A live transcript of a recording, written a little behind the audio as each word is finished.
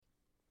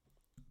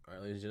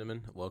ladies and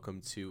gentlemen, welcome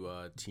to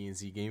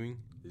TNZ Gaming.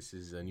 This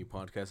is a new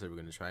podcast that we're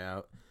going to try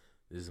out.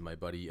 This is my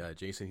buddy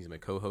Jason. He's my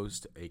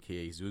co-host,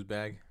 aka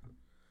Zoozbag.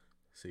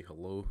 Say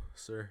hello,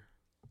 sir.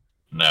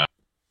 No.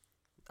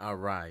 All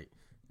right.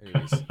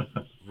 Anyways,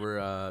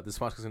 we're this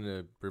podcast is going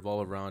to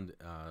revolve around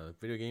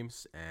video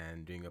games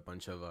and doing a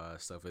bunch of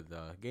stuff with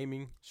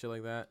gaming, shit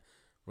like that.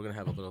 We're gonna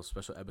have a little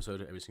special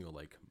episode every single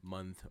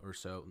month or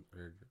so,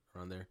 or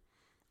around there,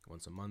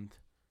 once a month.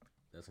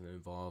 That's going to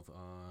involve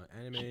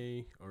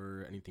anime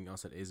or anything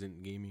else that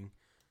isn't gaming.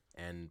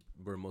 And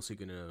we're mostly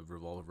going to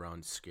revolve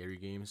around scary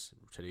games.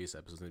 Today's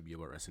episode is going to be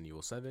about Resident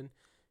Evil 7.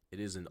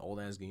 It is an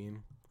old-ass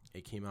game.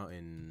 It came out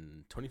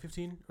in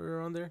 2015 or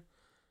around there.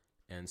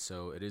 And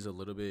so it is a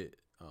little bit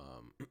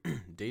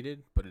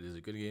dated, but it is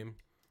a good game.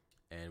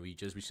 And we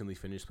just recently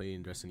finished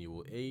playing Resident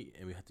Evil 8,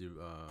 and we had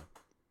to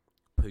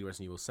play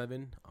Resident Evil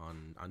 7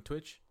 on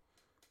Twitch.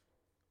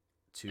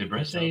 Did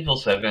Resident Evil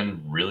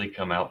 7 really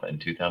come out in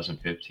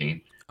 2015?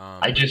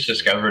 I just Sure.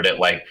 discovered it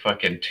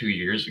fucking 2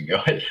 years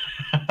ago.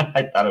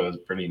 I thought it was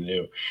pretty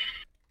new.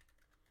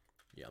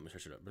 Yeah, let me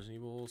search it up. Resident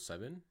Evil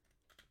 7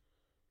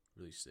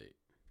 release date.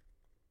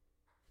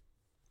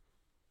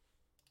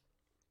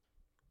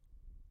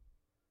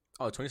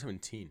 Oh,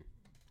 2017.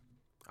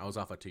 I was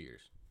off by 2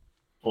 years.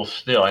 Well,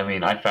 still,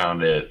 I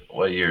found it,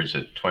 what year is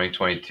it,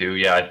 2022?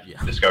 Yeah,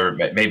 I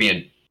discovered it maybe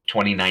in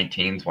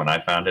 2019 is when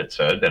I found it,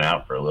 so it had been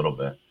out for a little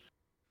bit.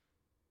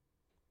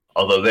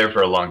 Although there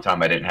for a long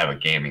time I didn't have a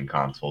gaming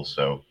console,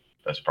 so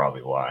that's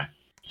probably why.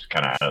 Just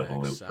kind of out of the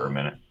loop for a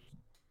minute.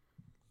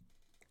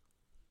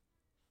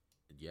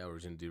 Yeah,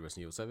 we're gonna do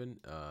Resident Evil 7.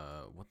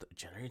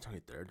 January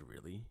 23rd?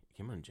 Really? It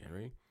came out in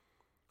January.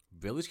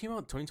 Village came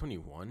out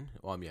 2021.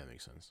 Well, yeah, that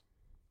makes sense.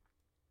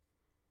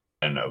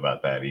 I don't know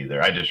about that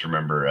either. I just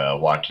remember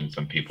watching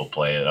some people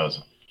play it. I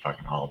was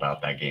fucking all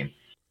about that game.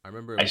 I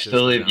remember. I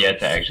still have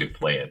yet to actually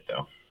play it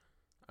though.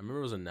 I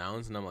remember it was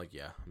announced, and I'm like,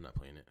 yeah, I'm not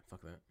playing it.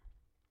 Fuck that.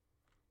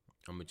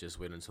 I'm gonna just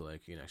wait until you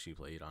can actually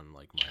play it on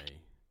my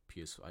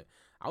PS5.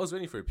 I was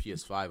waiting for a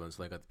PS5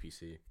 until I got the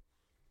PC.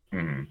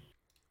 Mm-hmm.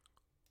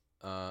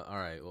 All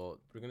right. Well,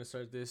 we're gonna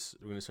start this.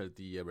 We're gonna start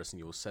the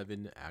Resident Evil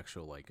 7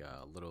 actual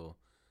little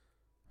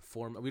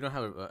form. We don't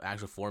have an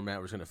actual format.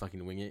 We're just gonna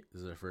fucking wing it.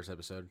 This is our first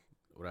episode.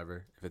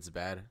 Whatever. If it's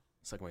bad,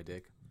 suck my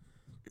dick.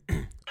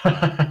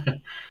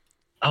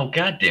 Oh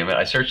god damn it!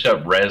 I searched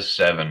up Res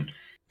 7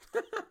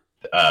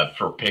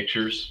 for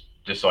pictures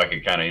just so I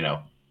could kind of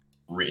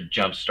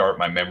jumpstart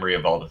my memory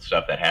of all the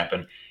stuff that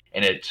happened,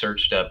 and it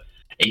searched up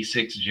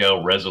A6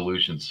 Gel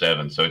Resolution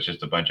 7, so it's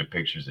just a bunch of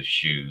pictures of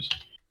shoes.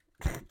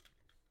 God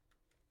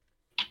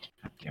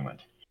damn it.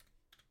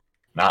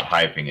 Not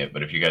hyping it,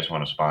 but if you guys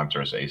want to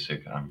sponsor us,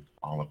 ASIC, I'm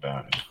all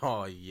about it.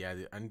 Oh yeah,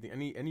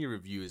 any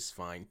review is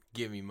fine.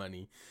 Give me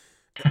money.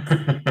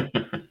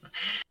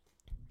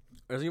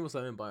 Resident Evil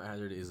 7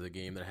 Biohazard is a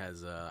game that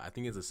has I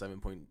think it's a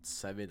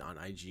 7.7 on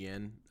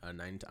IGN, a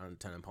 9 out of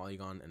 10 on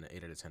Polygon, and an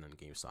 8 out of 10 on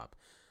GameStop.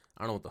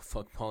 I don't know what the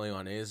fuck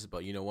Polygon is,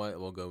 but you know what?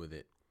 We'll go with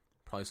it.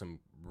 Probably some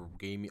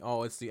gaming.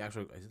 Oh, it's the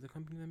actual. Is it the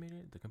company that made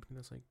it? The company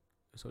that's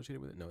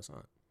associated with it? No, it's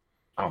not.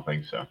 I don't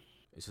think so.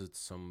 It's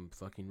just some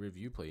fucking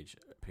review page.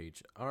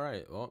 All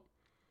right. Well,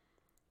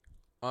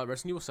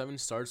 Resident Evil 7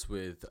 starts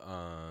with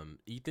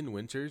Ethan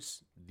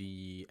Winters,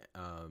 the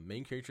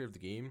main character of the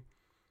game.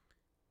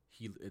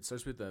 It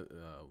starts with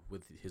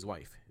his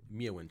wife,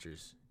 Mia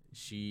Winters.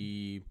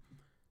 She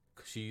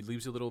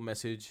leaves a little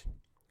message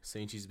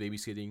saying she's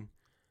babysitting,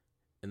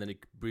 and then it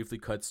briefly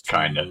cuts to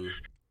kinda.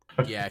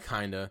 Yeah,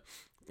 kinda.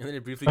 And then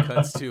it briefly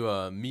cuts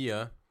to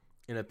Mia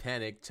in a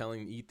panic,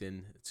 telling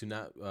Ethan to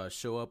not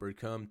show up or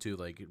come to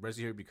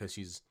rescue her because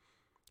she's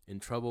in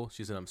trouble.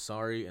 She said, "I'm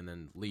sorry," and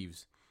then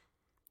leaves.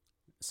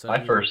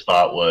 My first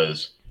thought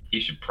was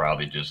he should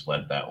probably just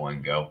let that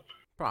one go.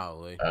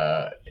 Probably.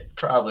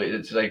 Probably.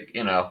 It's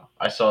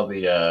I saw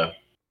the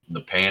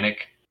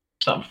panic.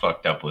 Something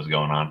fucked up was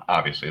going on.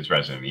 Obviously, it's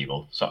Resident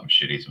Evil. Something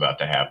shitty's about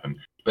to happen.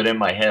 But in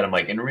my head, I'm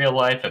like, in real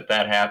life, if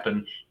that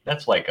happened,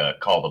 that's like a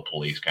call the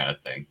police kind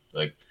of thing.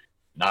 Like,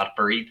 not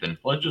for Ethan.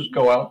 Let's just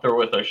go out there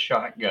with a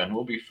shotgun.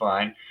 We'll be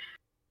fine.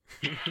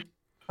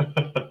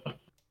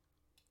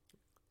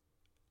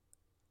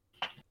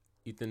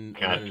 Ethan.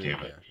 God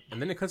damn it.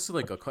 And then it cuts to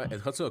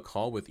a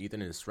call with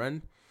Ethan and his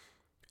friend.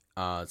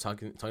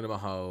 Talking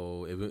about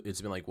how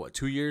it's been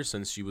 2 years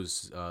since she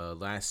was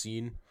last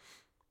seen.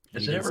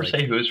 Does it ever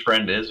say who his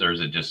friend is, or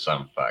is it just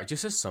some fuck? It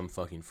just says some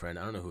fucking friend.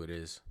 I don't know who it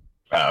is.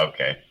 Oh,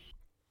 okay.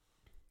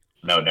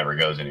 No, it never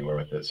goes anywhere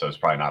with it, so it's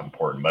probably not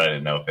important, but I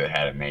didn't know if it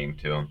had a name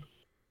to him.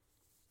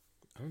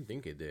 I don't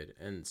think it did.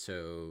 And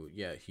so,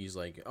 yeah, he's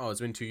like, oh,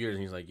 it's been 2 years.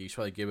 And he's like, you should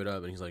probably give it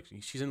up. And he's like,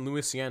 she's in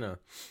Louisiana.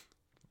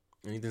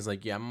 And Ethan's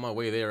like, yeah, I'm on my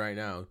way there right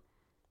now.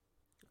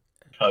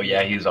 Oh,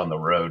 yeah, he's on the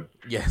road.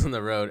 Yeah, he's on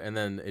the road. And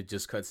then it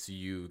just cuts to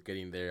you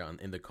getting there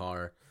in the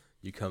car.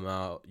 You come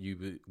out,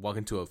 you walk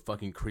into a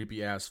fucking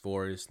creepy-ass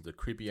forest, the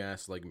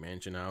creepy-ass,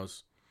 mansion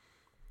house.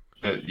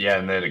 Yeah,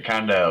 and then it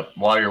kind of,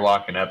 while you're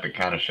walking up, it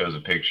kind of shows a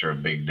picture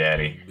of Big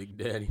Daddy. Big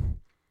Daddy.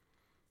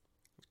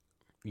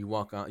 You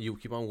walk on. You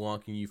keep on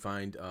walking. You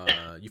find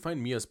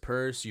Mia's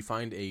purse. You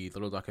find a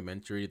little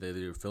documentary that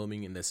they were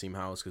filming in the same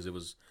house because it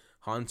was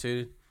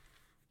haunted.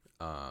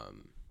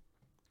 Um,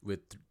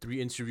 with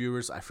three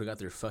interviewers. I forgot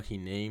their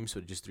fucking names,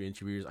 but just three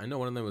interviewers. I know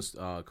one of them was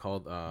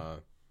called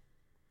fuck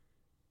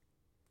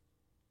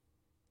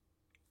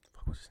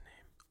was his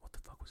name? What the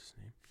fuck was his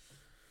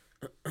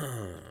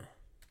name?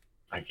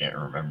 I can't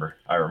remember.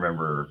 I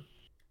remember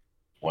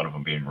one of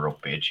them being real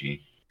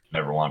bitchy.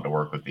 Never wanted to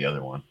work with the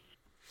other one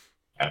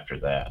after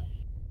that.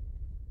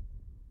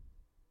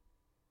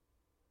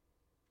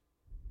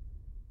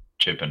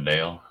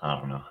 Chippendale? I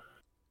don't know.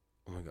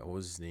 Oh my god, what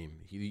was his name?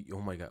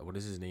 Oh my god, what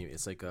is his name?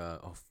 It's like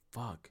oh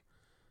fuck.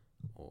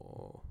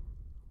 Oh,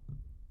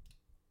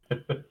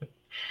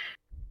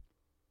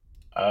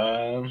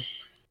 um,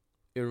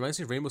 it reminds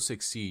me of Rainbow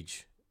Six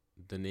Siege.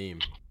 The name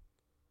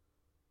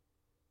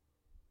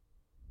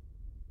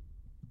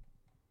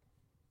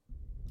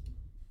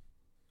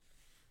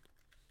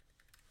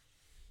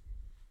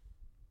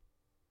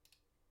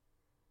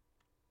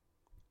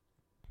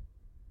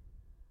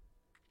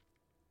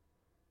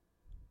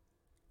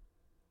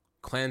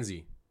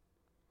Clancy.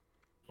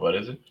 what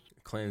is it?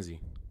 Clancy.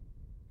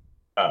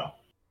 Oh,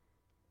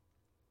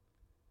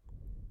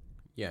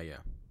 Yeah, yeah,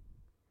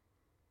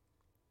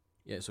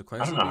 yeah. So I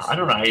Clancy don't know. I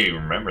don't know basically. how you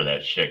remember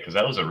that shit because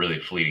that was a really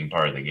fleeting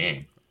part of the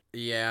game.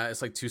 Yeah,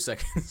 it's like 2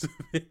 seconds.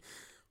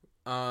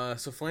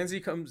 So Clancy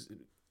comes.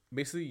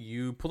 Basically,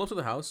 you pull up to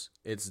the house.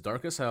 It's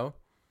dark as hell.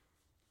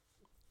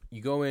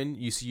 You go in.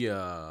 You see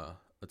a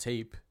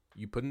tape.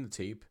 You put in the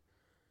tape,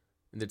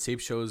 and the tape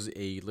shows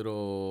a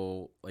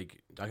little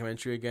like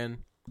documentary again.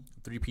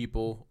 Three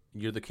people.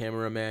 You're the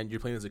cameraman. You're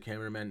playing as a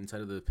cameraman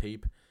inside of the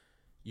tape.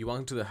 You walk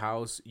into the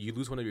house. You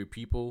lose one of your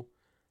people.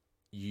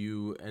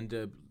 You end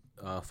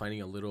up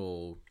finding a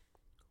little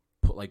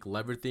like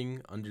lever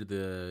thing under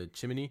the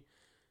chimney.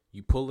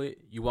 You pull it.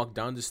 You walk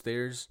down the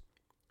stairs.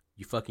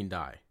 You fucking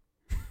die.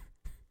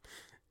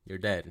 You're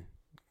dead.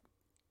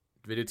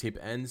 The videotape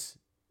ends.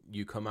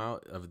 You come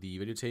out of the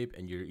videotape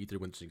and you're Ethan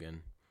Winters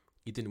again.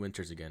 Ethan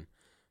Winters again.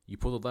 You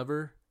pull the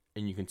lever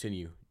and you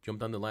continue. Jump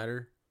down the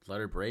ladder. The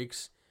ladder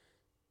breaks.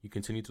 You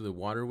continue through the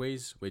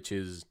waterways, which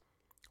is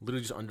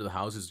literally just under the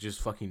house. It's just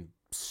fucking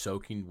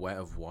soaking wet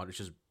of water. It's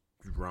just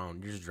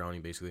drown. You're just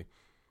drowning basically.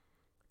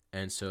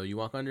 And so you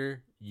walk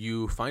under.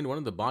 You find one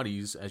of the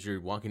bodies as you're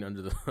walking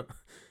under the,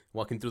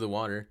 walking through the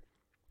water.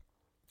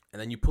 And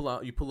then you pull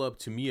out. You pull up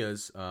to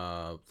Mia's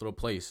little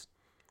place,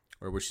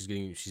 or where she's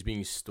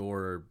being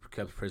stored or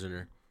kept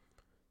prisoner.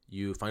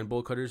 You find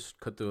bolt cutters.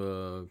 Cut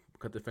the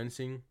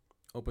fencing.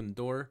 Open the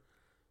door.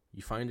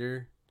 You find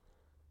her.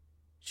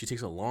 She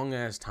takes a long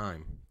ass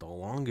time, the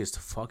longest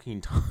fucking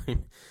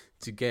time,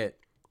 to get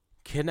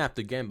kidnapped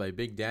again by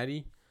Big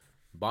Daddy.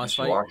 And Boss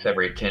she fight. walks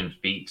every 10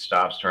 feet,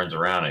 stops, turns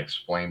around, and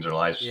explains her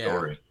life Yeah,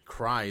 story.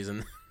 cries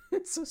and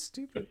it's so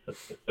stupid.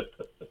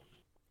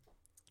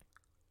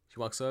 She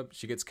walks up.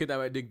 She gets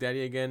kidnapped by Big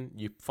Daddy again.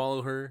 You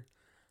follow her.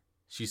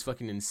 She's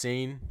fucking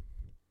insane.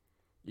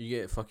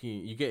 You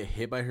get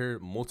hit by her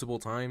multiple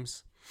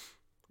times.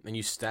 And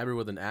you stab her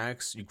with an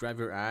axe. You grab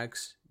your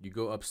axe. You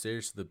go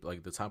upstairs to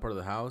the top part of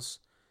the house.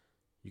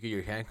 You get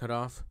your hand cut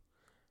off,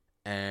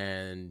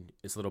 and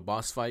it's a little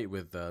boss fight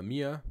with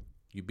Mia.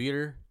 You beat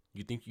her.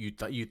 You think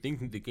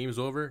the game's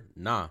over?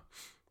 Nah.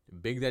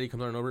 Big Daddy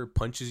comes on over,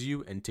 punches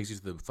you, and takes you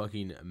to the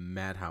fucking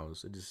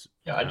madhouse. It just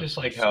Yeah, I just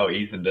absolutely like how sick.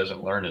 Ethan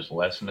doesn't learn his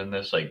lesson in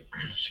this. Like,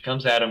 she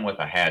comes at him with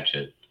a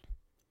hatchet,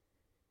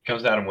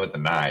 comes at him with a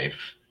knife,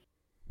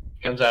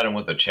 comes at him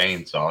with a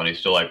chainsaw, and he's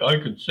still like, I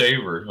could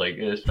save her. Like,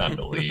 it's time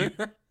to leave.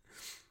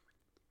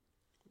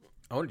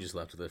 I would have just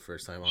left it the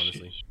first time, She,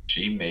 honestly.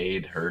 she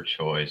made her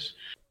choice.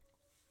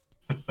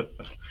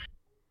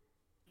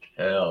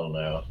 Hell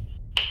no.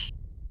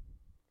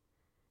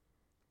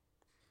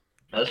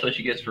 That's what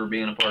she gets for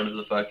being a part of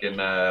the fucking,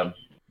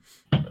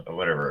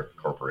 whatever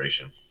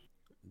corporation.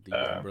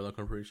 The Umbrella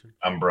Corporation.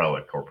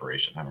 Umbrella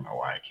Corporation. I don't know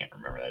why I can't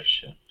remember that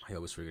shit. I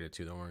always forget it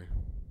too. Don't worry.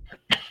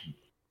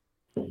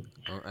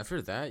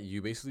 After that,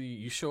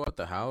 you show up at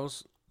the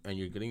house and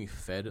you're getting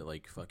fed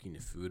like fucking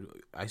food.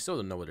 I still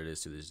don't know what it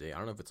is to this day. I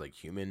don't know if it's like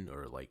human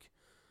or like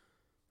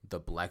the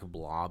black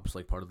blobs,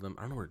 like part of them.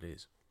 I don't know what it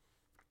is.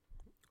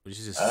 It's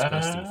just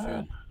disgusting Uh,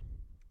 food.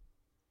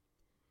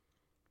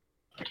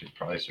 I could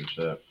probably search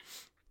that.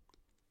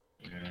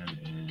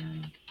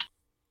 And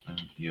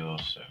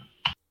Leviosa.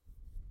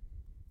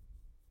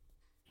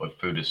 What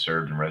food is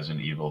served in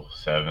Resident Evil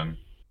 7?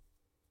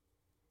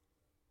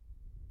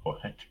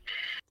 What?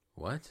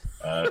 What?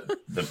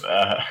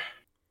 The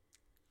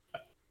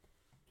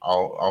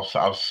I'll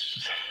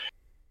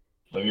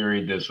let me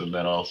read this and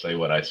then I'll say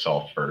what I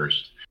saw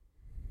first.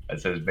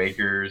 It says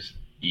bakers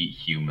eat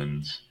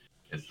humans.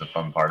 It's the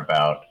fun part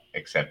about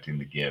accepting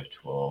the gift.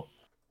 Well,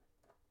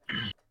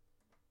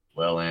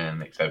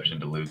 in exception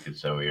to Luke and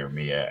Zoe or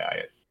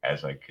Mia,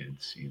 as I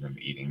could see them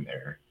eating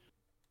their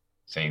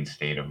sane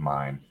state of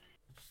mind.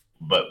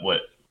 But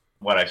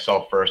what I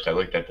saw first, I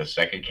looked at the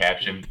second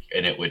caption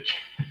and it would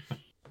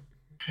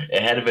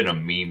it had been a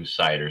meme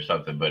site or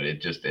something, but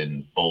it just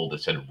in bold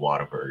it said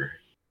Whataburger.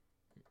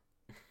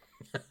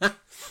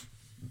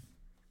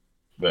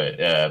 But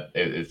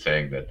it's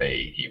saying that they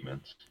eat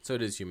humans. So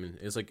it is human.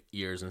 It's like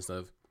ears and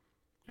stuff.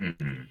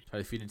 Mm-hmm. Try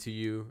to feed it to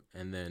you,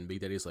 and then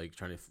Big Daddy's like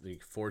trying to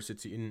like, force it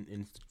to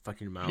in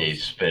fucking mouth. They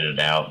spit it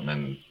out, and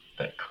then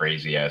that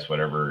crazy ass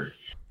whatever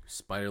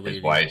Spider his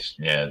lady. wife's,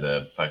 yeah,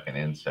 the fucking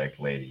insect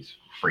lady's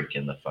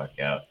freaking the fuck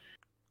out.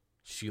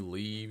 She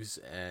leaves,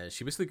 and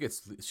she basically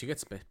gets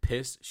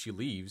pissed. She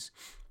leaves.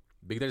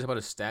 Big Daddy's about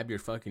to stab your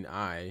fucking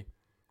eye,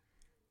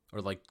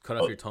 or like cut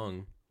off your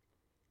tongue.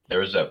 There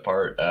was that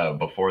part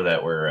before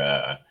that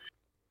where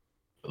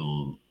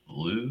Luke,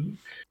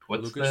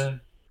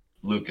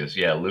 Lucas,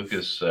 yeah,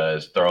 Lucas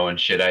is throwing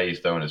shit at you. He's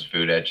throwing his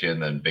food at you,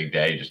 and then Big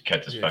Daddy just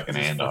cuts his fucking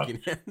hand off.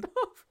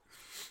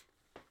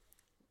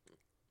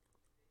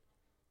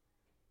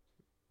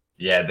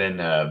 Yeah,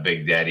 then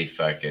Big Daddy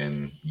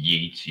fucking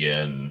yeets you,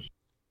 and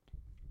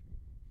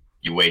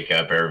you wake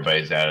up,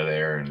 everybody's out of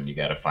there, and you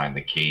got to find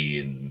the key,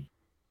 and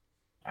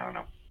I don't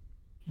know,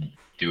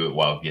 do it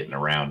while getting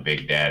around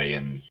Big Daddy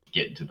and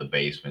get into the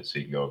basement so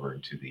you can go over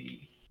into the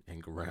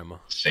and Grandma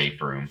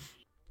safe room.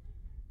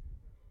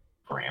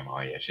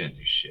 Grandma, yeah, she didn't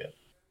do shit.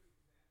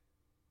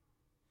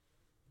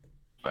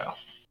 Well,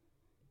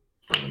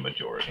 for the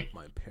majority.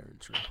 My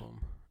parents are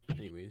home.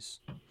 Anyways.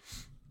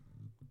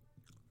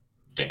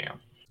 Damn.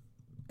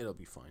 It'll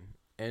be fine.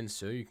 And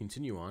so you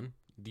continue on.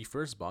 The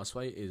first boss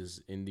fight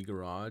is in the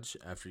garage.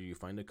 After you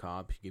find a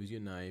cop, he gives you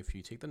a knife.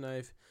 You take the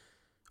knife,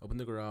 open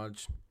the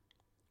garage,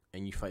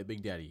 and you fight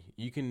Big Daddy.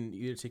 You can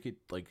either take it,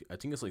 like, I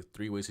think it's like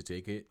 3 ways to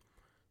take it.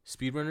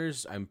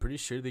 Speedrunners, I'm pretty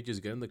sure they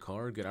just get in the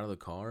car, get out of the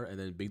car, and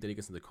then Big Daddy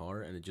gets in the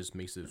car, and it just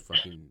makes the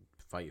fucking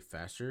fight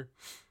faster.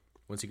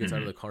 Once he gets out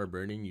of the car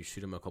burning, you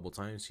shoot him a couple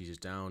times. He's just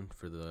down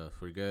for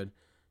good.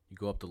 You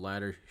go up the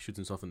ladder, shoots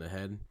himself in the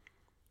head.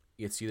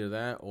 It's either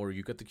that, or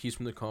you get the keys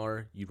from the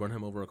car, you run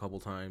him over a couple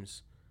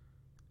times,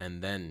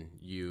 and then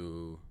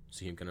you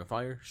see him get on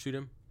fire, shoot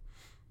him.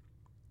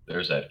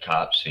 There's that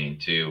cop scene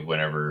too.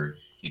 Whenever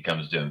he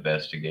comes to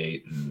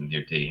investigate, and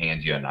he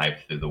hands you a knife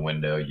through the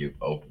window, you're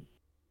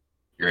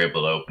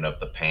able to open up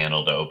the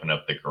panel to open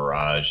up the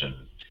garage and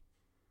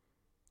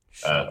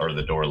or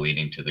the door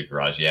leading to the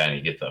garage. Yeah, and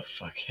he gets a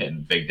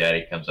fucking Big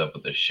Daddy comes up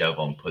with a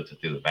shovel and puts it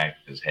through the back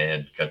of his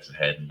head, cuts his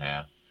head in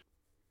half.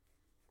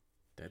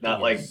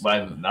 Not like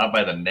not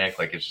by the neck,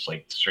 like it's just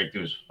like straight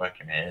through his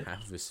fucking head.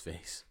 Half of his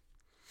face.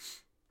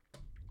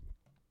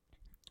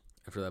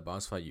 After that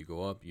boss fight, you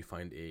go up, you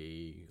find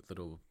a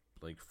little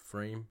like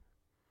frame.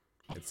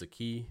 It's a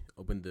key.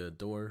 Open the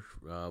door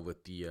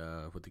with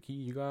the key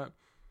you got.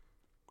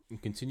 You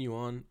continue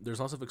on. There's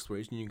lots of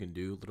exploration you can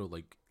do,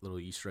 little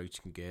Easter eggs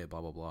you can get,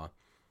 blah blah blah.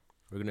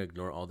 We're gonna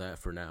ignore all that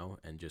for now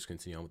and just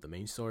continue on with the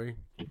main story.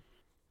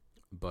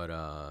 But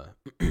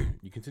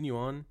you continue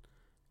on.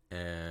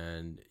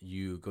 And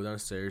you go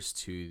downstairs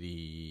to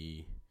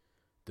the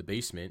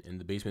basement. In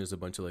the basement is a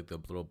bunch of like the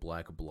little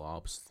black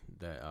blobs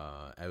that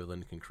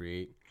Evelyn can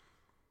create.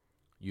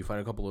 You find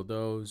a couple of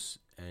those,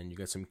 and you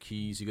get some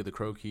keys. You get the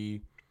crow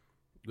key.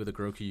 You get the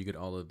crow key. You get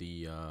all of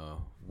the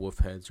wolf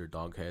heads or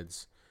dog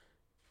heads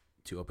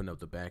to open up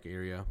the back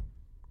area.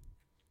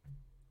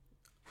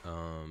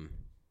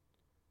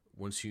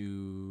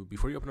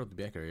 Before you open up the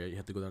back area, you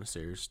have to go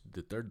downstairs.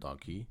 The third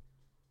dog key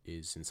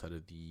is inside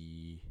of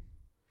the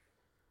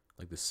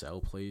cell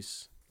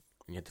place,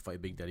 and you have to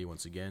fight Big Daddy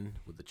once again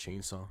with the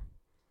chainsaw.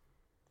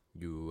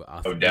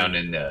 Down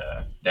in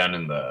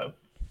the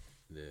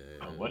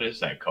what is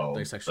that called?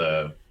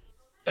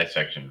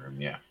 Dissection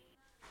room, yeah.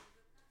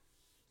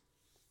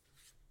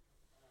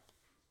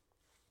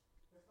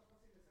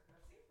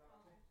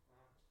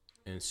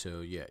 And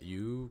so yeah,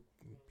 you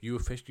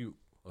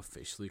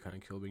officially kind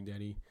of kill Big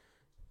Daddy.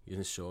 He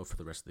doesn't show up for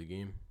the rest of the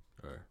game,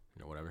 or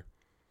whatever.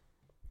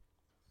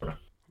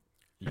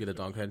 You get a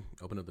dog head,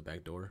 open up the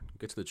back door,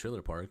 get to the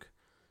trailer park,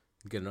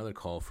 get another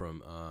call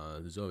from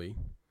Zoe,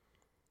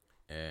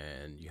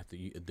 and you have to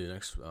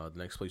the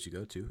next place you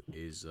go to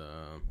is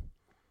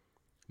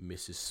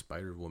Mrs.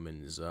 Spider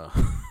Woman's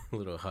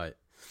little hut.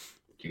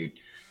 Dude,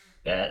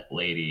 that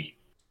lady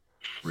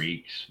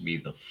freaks me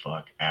the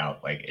fuck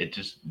out. Like, it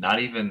just not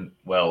even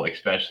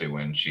especially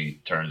when she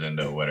turns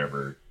into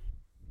whatever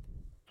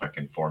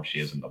fucking form she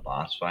is in the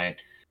boss fight.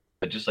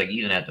 But just like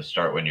even at the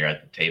start when you're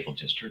at the table,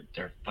 just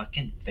their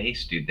fucking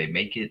face, dude, they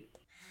make it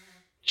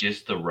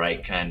just the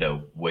right kind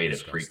of way to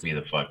freak me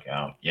the fuck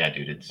out. Yeah,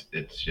 dude,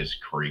 it's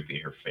just creepy,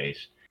 her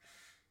face.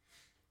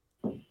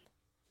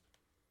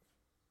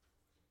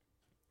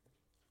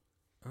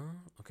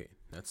 Okay,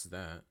 that's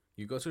that.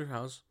 You go to her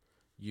house,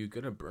 you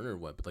get a burner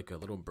weapon, like a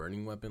little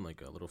burning weapon,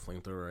 like a little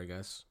flamethrower, I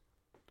guess.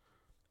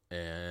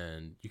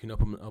 And you can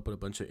open up a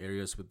bunch of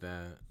areas with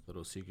that,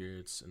 little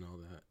secrets and all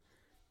that.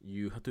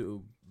 You have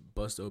to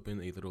bust open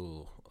a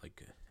little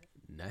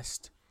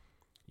nest.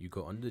 You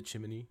go under the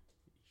chimney.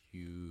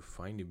 You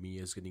find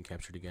Mia's getting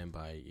captured again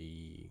by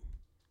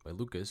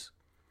Lucas.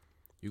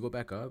 You go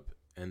back up,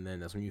 and then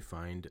that's when you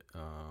find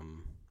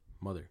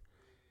Mother.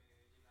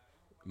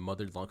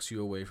 Mother locks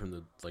you away from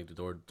the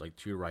door to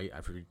your right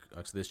after you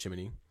exit this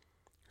chimney.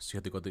 So you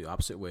had to go the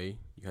opposite way.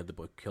 You had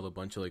to kill a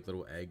bunch of like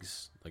little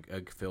eggs, like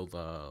egg-filled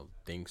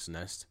things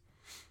nest,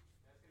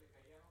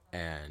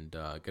 and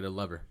get a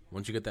lever.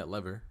 Once you get that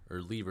lever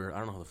or lever, I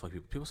don't know how the fuck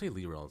people say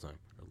lever all the time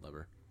or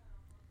lever.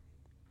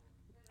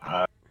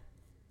 I,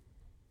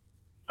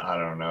 I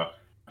don't know.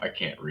 I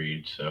can't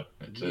read, so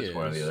it's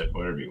one or the Yes. other.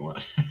 Whatever you want.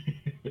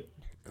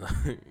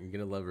 You get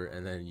a lever,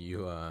 and then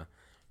you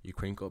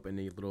crank open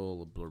a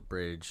little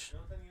bridge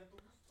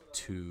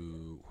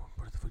to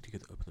where the fuck do you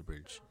get open the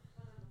bridge?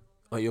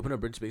 Oh, you open a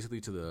bridge basically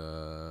to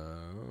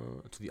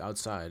the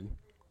outside.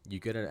 You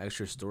get an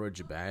extra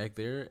storage bag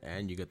there,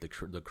 and you get the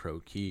crow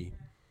key.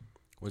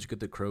 Once you get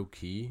the crow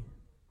key,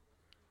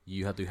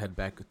 you have to head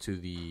back to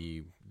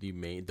the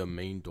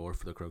main door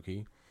for the crow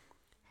key.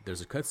 There's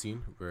a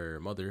cutscene where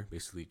Mother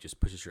basically just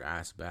pushes your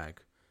ass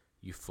back.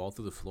 You fall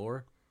through the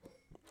floor,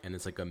 and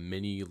it's like a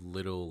mini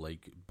little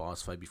like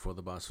boss fight before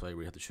the boss fight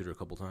where you have to shoot her a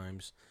couple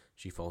times.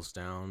 She falls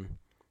down.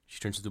 She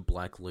turns into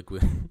black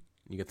liquid.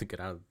 You get to get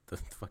out of the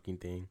fucking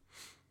thing.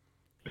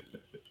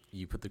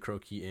 You put the crow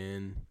key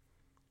in.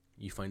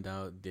 You find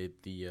out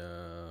that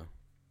the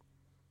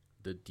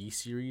D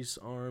series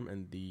arm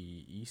and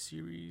the E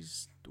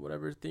series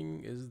whatever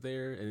thing is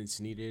there, and it's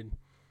needed.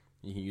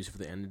 You can use it for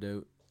the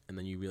antidote, and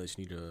then you realize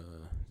you need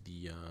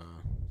the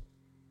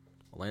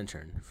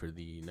lantern for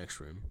the next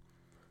room.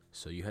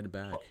 So you head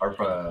back. Are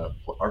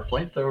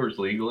flamethrowers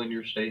legal in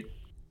your state?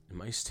 In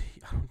my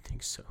state, I don't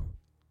think so.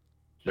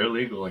 They're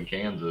legal in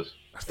Kansas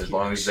Are as they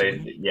long as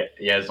actually?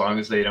 as long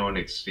as they don't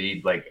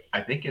exceed like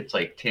I think it's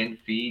like 10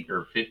 feet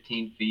or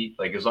 15 feet.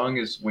 Like as long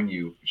as when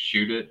you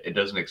shoot it, it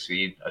doesn't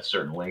exceed a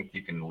certain length,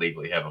 you can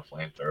legally have a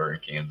flamethrower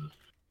in Kansas.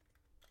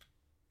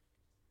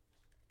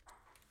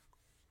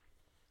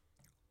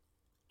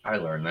 I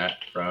learned that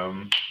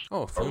from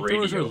Oh, a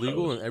flamethrowers are radio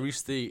legal host. in every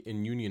state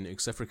in Union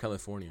except for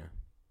California.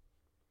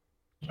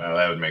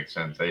 That would make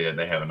sense. They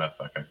have enough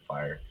fucking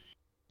fire.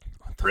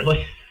 What the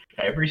Really?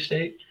 Every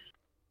state?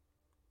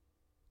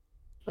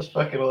 That's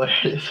fucking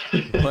hilarious.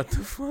 What the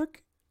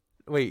fuck?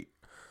 Wait,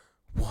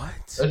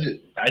 what?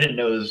 I didn't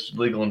know it was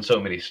legal in so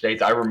many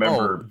states. I Oh,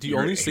 remember the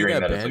only state hearing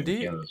that that it's like banned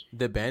in it, Kansas.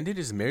 the bandit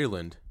is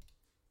Maryland.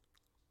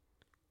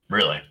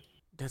 Really?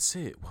 That's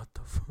it. What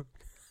the fuck?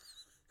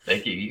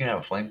 Thank you. You can have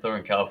a flamethrower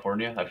in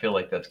California. I feel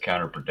like that's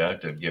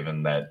counterproductive,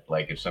 given that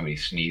like if somebody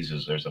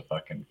sneezes, there's a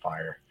fucking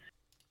fire.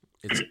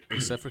 It's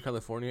except for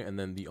California, and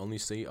then the only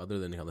state other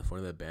than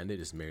California that banned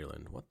it is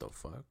Maryland. What the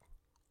fuck?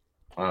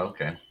 Oh,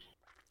 okay.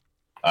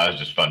 That was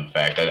just fun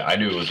fact. I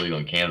knew it was legal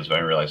in Kansas, but I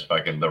didn't realize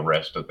fucking the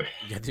rest of the.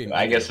 Yeah, dude.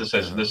 I guess What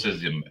the hell? this is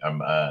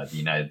the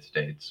United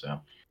States, so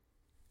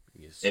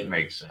Yes, it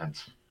makes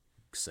sense.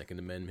 Second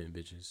Amendment,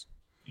 bitches.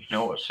 You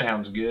know what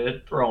sounds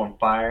good? Throwing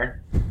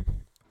fire.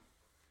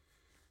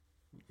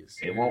 Yes,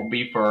 It sir. won't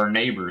be for our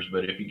neighbors,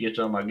 but if he gets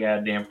on my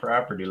goddamn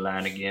property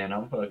line again,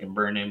 I'm fucking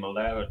burning him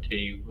alive. I tell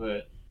you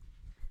what.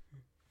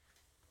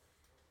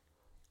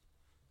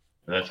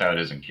 That's how it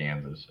is in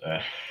Kansas.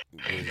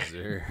 Yes,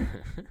 sir.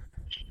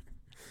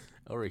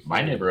 Over here.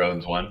 My neighbor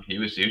owns one. He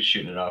was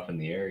shooting it off in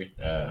the air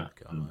Oh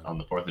God, on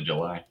the 4th of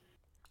July.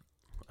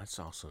 that's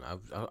awesome.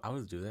 I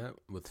would do that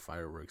with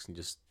fireworks and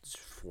just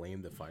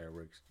flame the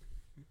fireworks.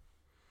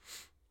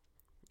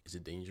 Is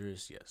it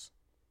dangerous? Yes.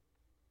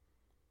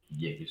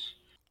 Yes.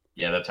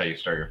 Yeah, that's how you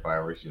start your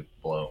fireworks. You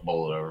bowl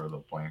it over the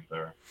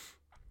flamethrower.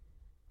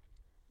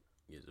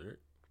 Yes, sir.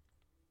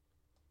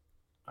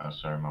 Oh,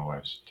 sorry, my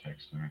wife's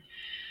texting me.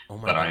 Oh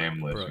my But God, I am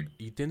bro. listening.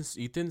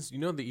 Ethan's. You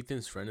know the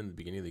Ethan's friend in the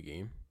beginning of the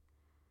game.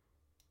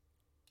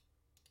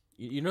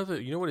 You know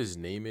what his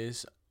name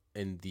is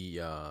in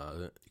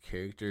the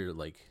character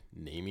like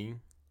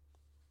naming.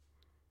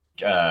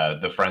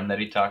 The friend that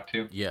he talked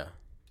to? Yeah,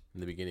 in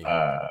the beginning,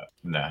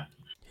 Nah.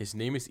 his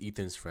name is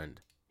Ethan's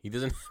friend. He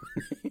doesn't.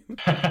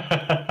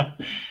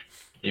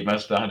 He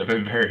must not have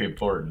been very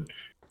important.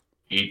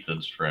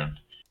 Ethan's friend.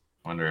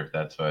 Wonder if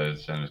that's what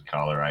it's in his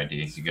caller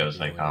ID. It's He goes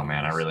fucking like, "Oh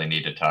man, I hilarious. really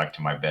need to talk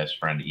to my best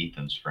friend,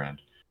 Ethan's friend."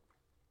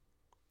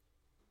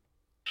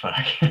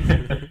 Fuck.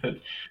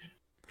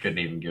 Couldn't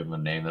even give him a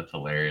name. That's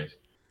hilarious.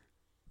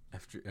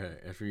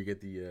 After you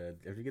get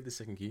the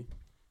second key,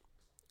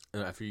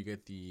 after you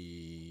get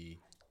the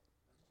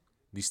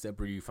step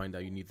where you find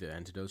out you need the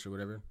antidotes or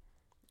whatever,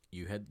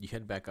 you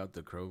head back out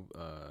the crow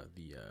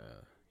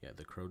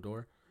the crow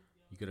door.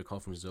 You get a call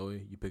from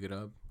Zoe. You pick it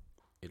up.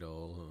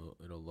 It'll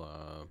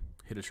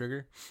hit a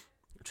trigger.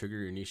 The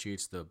trigger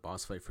initiates the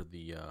boss fight for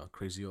the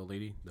crazy old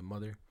lady, the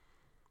mother.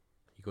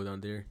 You go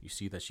down there. You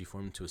see that she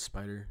formed into a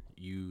spider.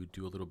 You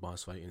do a little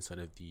boss fight inside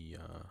of the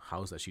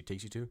house that she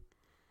takes you to.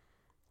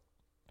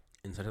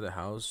 Inside of the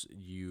house,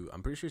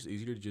 I'm pretty sure it's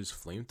easier to just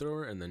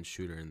flamethrower and then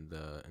shoot her in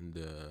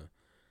the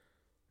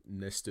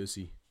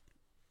Nestosi.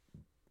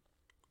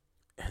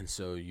 And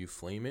so you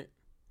flame it,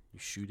 you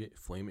shoot it,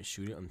 flame it,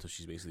 shoot it until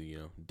she's basically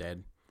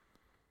dead.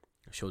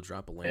 She'll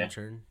drop a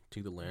lantern,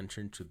 take the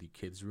lantern to the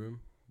kids'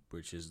 room,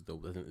 which is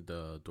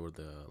the door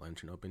the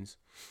lantern opens.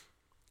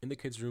 In the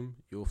kids' room,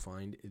 you'll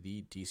find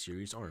the D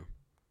series arm,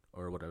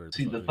 or whatever.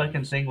 See, the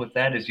fucking thing with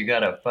that is you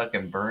gotta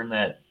fucking burn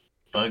that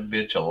bug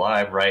bitch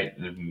alive, right?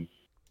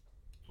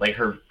 like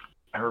her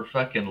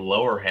fucking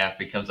lower half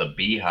becomes a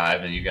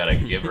beehive, and you gotta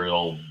give her an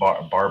old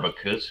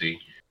barbacussy.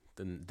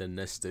 The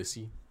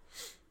Nestussy.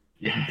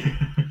 Yeah.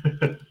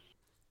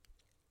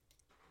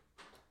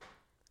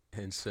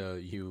 And so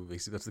you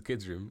basically that's the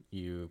kids' room.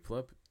 You pull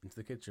up into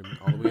the kids' room.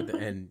 All the way at the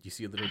end, you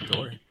see a little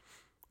door,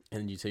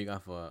 and you take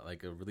off a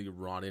really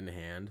rotten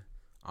hand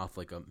off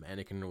like a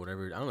mannequin or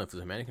whatever. I don't know if it's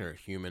a mannequin or a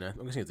human.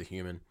 I'm guessing it's a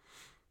human.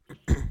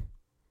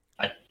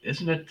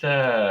 Isn't it?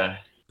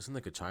 Isn't it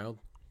like a child?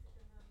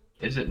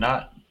 Is it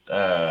not?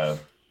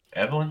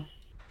 Evelyn.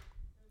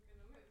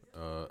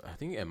 I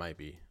think it might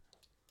be.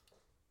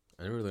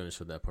 I never really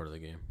understood that part of the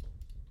game.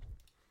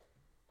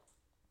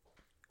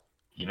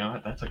 You know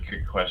what? That's a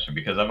good question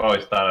because I've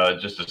always thought I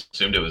just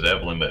assumed it was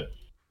Evelyn, but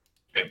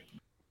it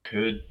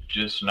could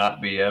just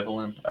not be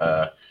Evelyn.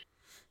 Some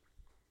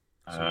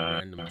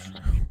random.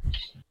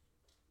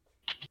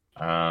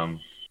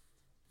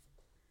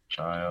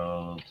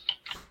 Child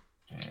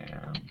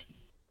and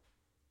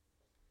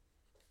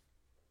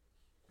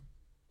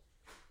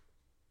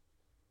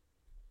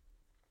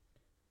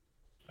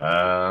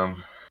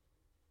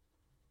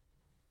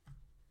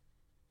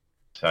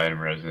Side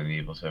Resident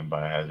Evil 7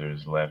 Biohazard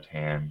is left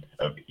hand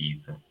of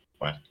Ethan.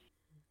 What?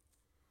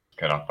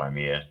 Cut off by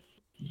Mia.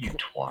 You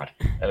twat.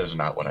 That is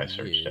not what I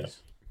searched up.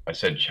 I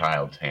said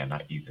child's hand,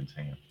 not Ethan's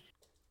hand.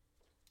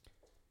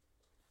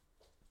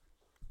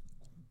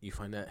 You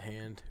find that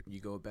hand, you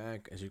go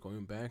back. As you're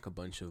going back, a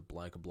bunch of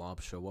black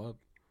blobs show up.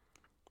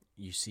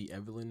 You see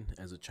Evelyn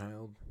as a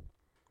child.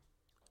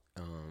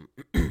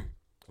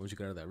 Once you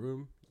get out of that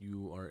room,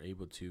 you are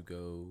able to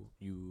go.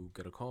 You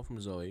get a call from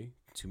Zoe,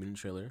 2-minute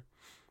trailer.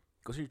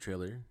 Go to your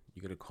trailer.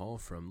 You get a call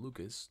from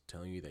Lucas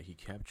telling you that he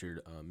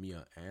captured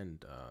Mia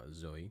and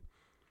Zoe.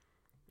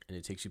 And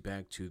it takes you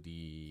back to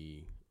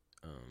the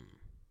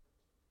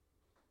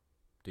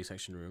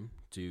dissection room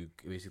to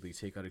basically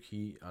take out a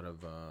key out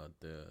of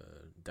the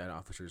dead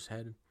officer's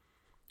head.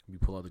 You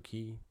pull out the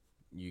key.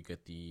 You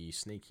get the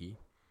snake key.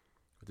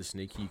 With the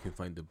snake key, you can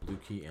find the blue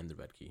key and the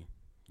red key.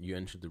 You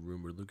enter the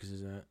room where Lucas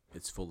is at.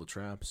 It's full of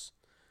traps.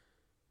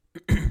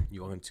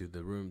 You walk into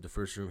the room. The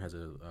first room has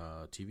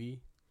a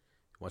TV.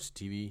 Watch the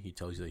TV. He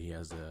tells you that he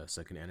has the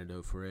second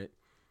antidote for it,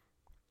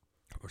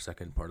 or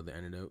second part of the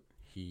antidote.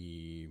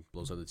 He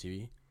blows up the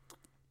TV,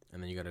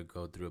 and then you gotta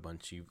go through a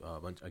bunch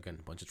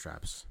of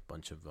traps,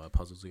 bunch of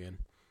puzzles again.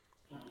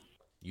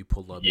 You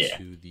pull up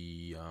to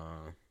the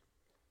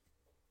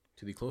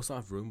closed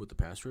off room with the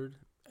password,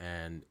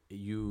 and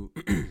you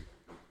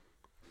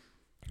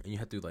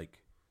have to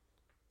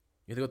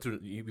go through.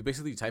 You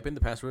basically type in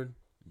the password.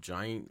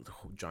 Giant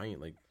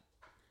like,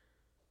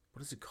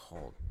 what is it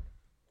called?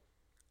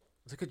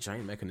 It's like a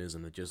giant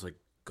mechanism that just like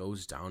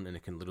goes down and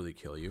it can literally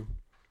kill you.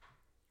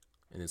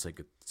 And it's like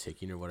a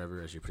ticking or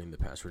whatever as you're putting the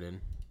password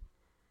in.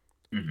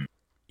 Mm-hmm.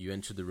 You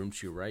enter the room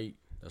to your right.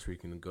 That's where you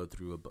can go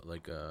through a bunch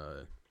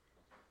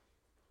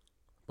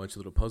of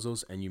little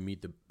puzzles, and you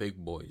meet the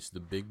big boys. The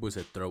big boys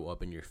that throw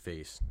up in your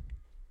face.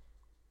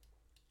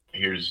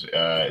 Here's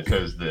it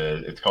says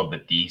it's called the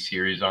D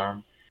series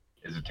arm.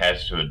 Is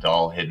attached to a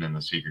doll hidden in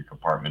the secret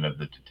compartment of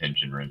the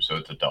detention room. So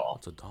it's a doll.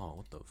 It's a doll.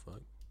 What the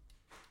fuck?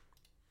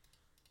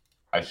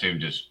 I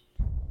assume just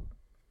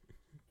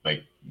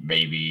like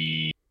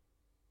maybe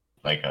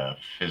like a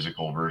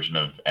physical version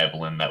of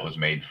Evelyn that was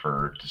made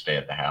to stay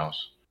at the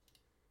house.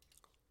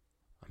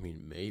 I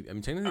mean, maybe. I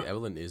mean, technically,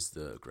 Evelyn is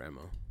the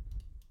grandma.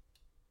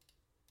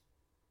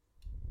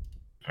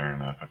 Fair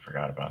enough. I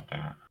forgot about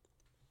that.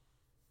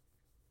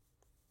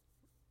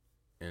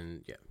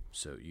 And yeah,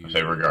 so you I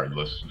say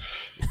regardless.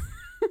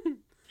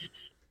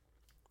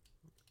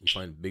 You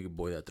find a big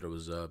boy that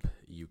throws up.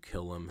 You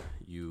kill him.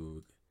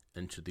 You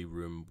enter the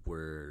room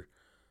where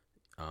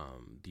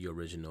the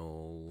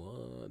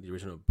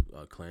original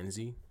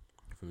Clancy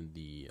from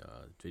the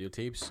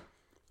videotapes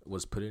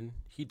was put in.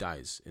 He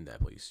dies in that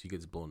place. He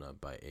gets blown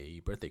up by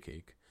a birthday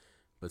cake.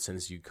 But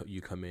since you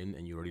come in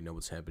and you already know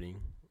what's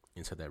happening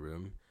inside that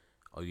room,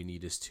 all you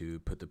need is to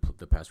put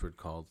the password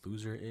called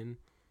loser in.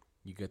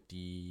 You get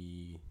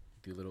the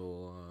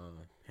little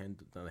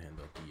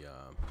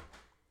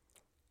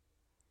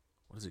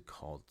what is it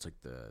called? It's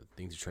like the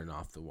thing to turn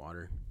off the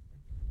water.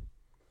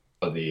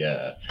 Oh,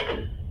 the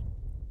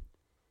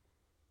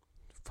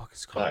fuck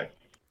is called?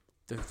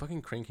 The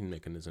fucking cranking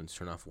mechanism to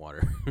turn off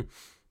water.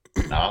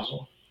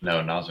 Nozzle?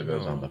 No, nozzle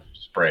goes on the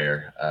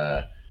sprayer.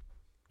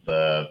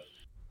 The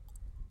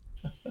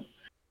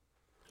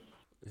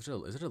is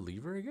it a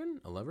lever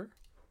again? A lever?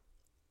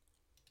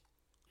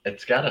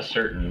 It's got a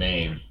certain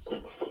name.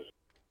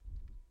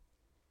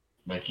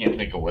 I can't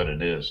think of what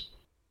it is.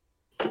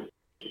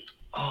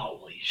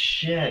 Holy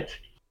shit.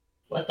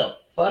 What the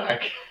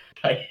fuck?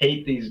 I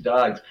hate these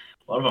dogs.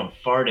 One of them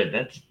farted.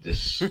 That's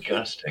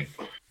disgusting.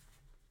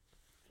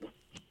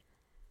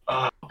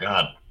 Oh,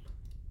 God.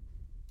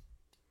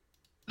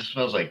 This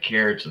smells like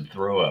carrots and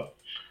throw up.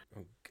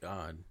 Oh,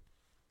 God.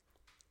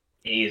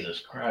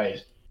 Jesus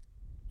Christ.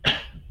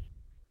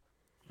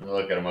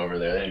 Look at them over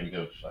there. They didn't even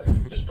go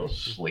fucking just both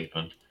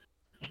sleeping.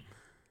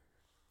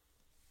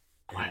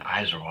 My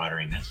eyes are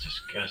watering. That's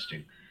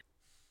disgusting.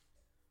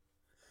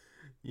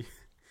 you,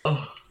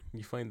 Oh,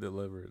 you find the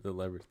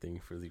lever thing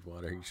for the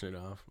water. You turn it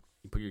off.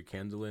 You put your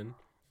candle in,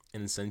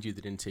 and since you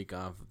didn't take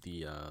off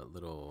the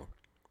little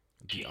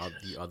the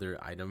Jesus. other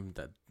item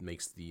that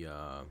makes the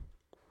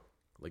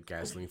like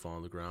gasoline fall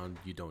on the ground,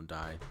 you don't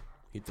die.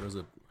 He throws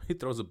a he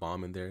throws a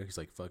bomb in there. He's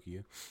like, "Fuck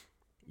you."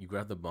 You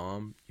grab the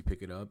bomb, you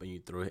pick it up, and you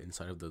throw it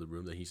inside of the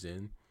room that he's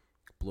in.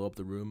 Blow up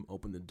the room,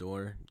 open the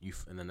door,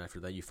 and then after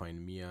that you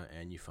find Mia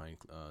and you find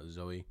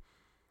Zoe.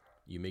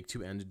 You make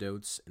two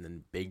antidotes, and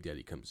then Big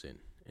Daddy comes in,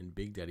 and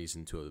Big Daddy's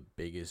into the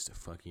biggest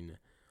fucking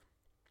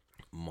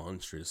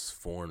monstrous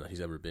form that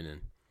he's ever been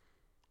in.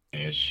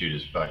 Yeah, shoot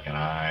his fucking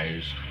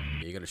eyes.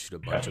 Yeah, you gotta shoot a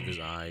bunch of his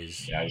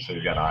eyes. Yeah, so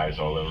he's got eyes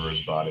all over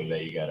his body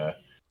that you gotta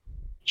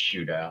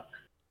shoot out.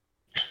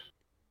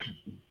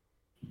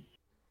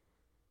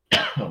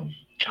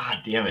 God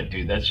damn it,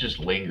 dude. That's just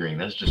lingering.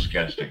 That's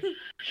disgusting.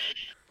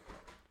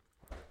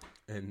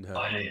 And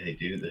Why do they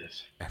do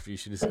this? after you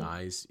shoot his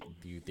eyes,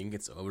 you think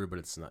it's over, but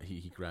it's not.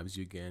 He grabs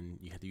you again.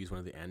 You have to use one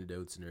of the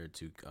antidotes in order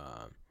to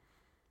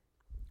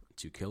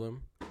kill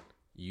him.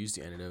 You use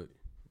the antidote.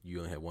 You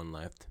only have one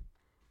left.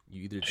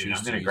 You either Dude, choose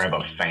I'm to gonna use grab a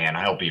one. fan.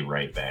 I'll be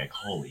right back.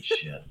 Holy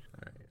shit. All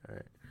right, all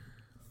right.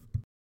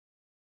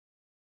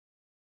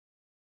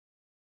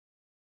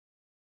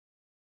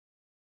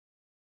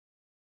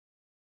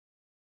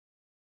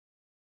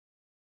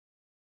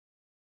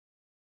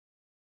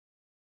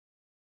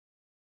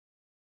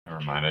 Never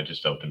mind. I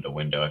just opened a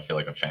window. I feel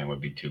like a fan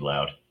would be too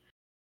loud.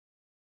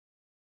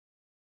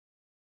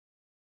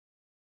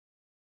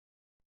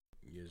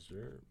 Yes,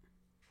 sir.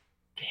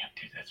 Damn,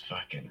 dude, that's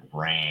fucking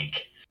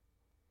rank.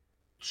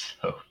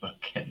 So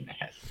fucking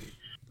nasty.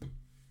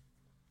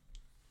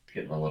 It's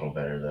getting a little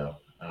better though.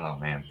 Oh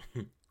man.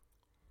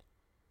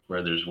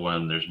 Where there's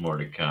one, there's more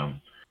to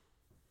come.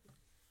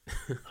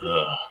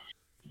 Ugh.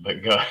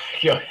 But go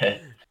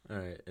ahead. All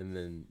right, and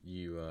then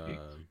you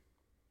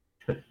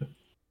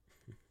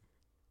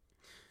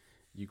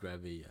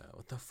grab a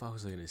what the fuck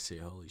was I gonna say?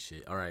 Holy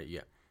shit! All right,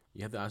 yeah,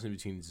 you have the option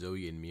between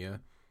Zoe and Mia.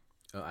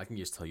 I can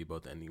just tell you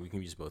both the ending. We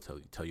can just both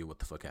tell you what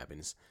the fuck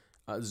happens.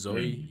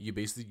 Zoe, you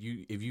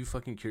basically if you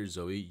fucking cure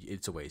Zoe,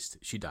 it's a waste.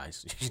 She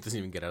dies. She doesn't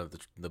even get out of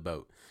the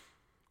boat.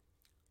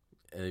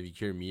 And if you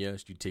cure Mia,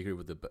 you take her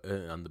with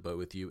on the boat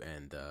with you,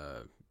 and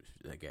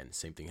again,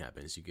 same thing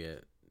happens. You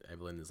get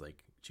Evelyn is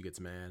like she gets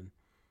mad,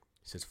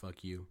 says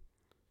fuck you,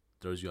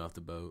 throws you off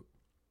the boat.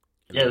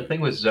 Yeah, the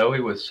thing with Zoe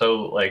was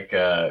so like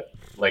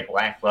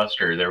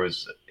lackluster.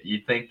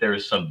 You'd think there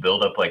was some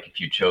buildup like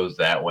if you chose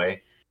that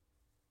way.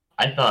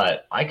 I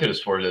thought I could have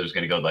sworn it was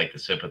going to go like the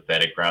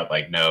sympathetic route,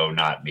 like no,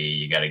 not me.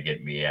 You got to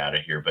get me out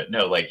of here. But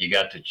no, like you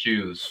got to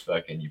choose.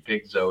 Fucking, you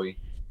pick Zoe,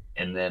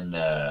 and then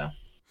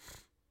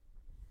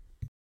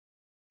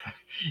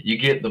you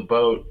get the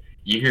boat.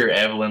 You hear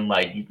Evelyn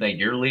like you think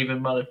you're leaving,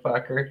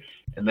 motherfucker,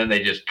 and then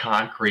they just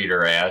concrete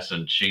her ass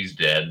and she's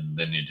dead. And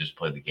then you just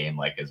play the game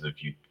like as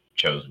if you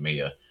chose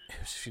Mia.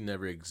 She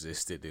never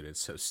existed, dude. It's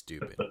so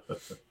stupid.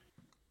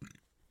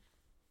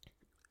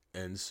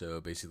 And so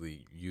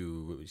basically,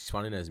 you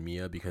spawn in as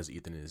Mia because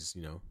Ethan is,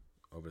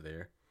 over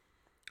there.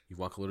 You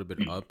walk a little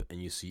bit up, and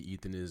you see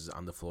Ethan is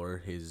on the floor.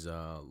 His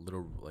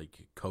little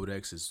like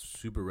codex is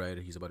super red.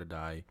 He's about to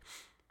die.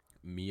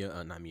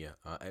 Not Mia.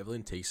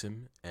 Evelyn takes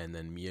him, and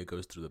then Mia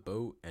goes through the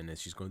boat. And as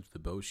she's going through the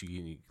boat,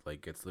 she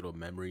like gets little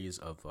memories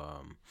of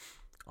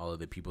all of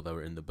the people that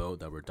were in the boat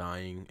that were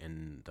dying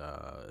and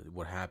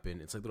what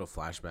happened. It's like little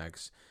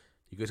flashbacks.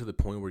 You get to the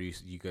point where you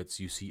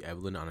see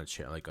Evelyn on a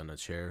chair, like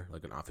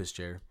an office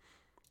chair,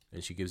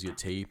 and she gives you a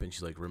tape, and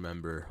she's like,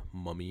 "Remember,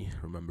 mummy,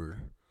 remember."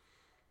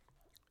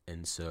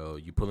 And so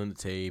you pull in the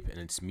tape, and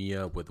it's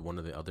Mia with one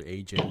of the other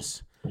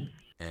agents,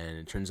 and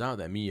it turns out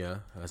that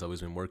Mia has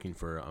always been working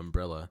for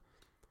Umbrella,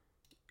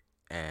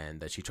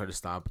 and that she tried to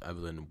stop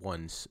Evelyn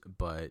once,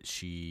 but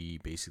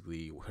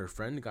her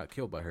friend got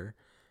killed by her,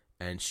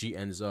 and she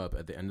ends up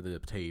at the end of the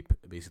tape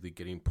basically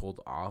getting pulled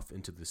off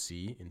into the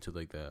sea, into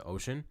like the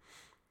ocean,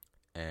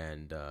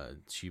 and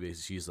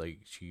she's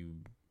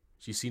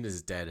seen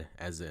as dead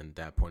as in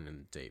that point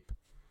in the tape,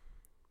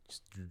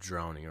 just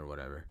drowning or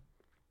whatever.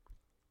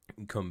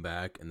 You come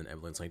back, and then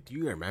Evelyn's like, "Do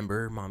you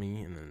remember,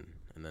 mommy?" And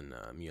then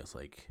Mia's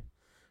like,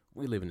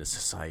 "We live in a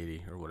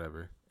society or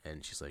whatever,"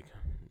 and she's like,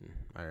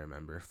 "I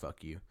remember.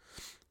 Fuck you."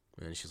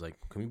 And she's like,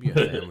 "Can we be a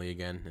family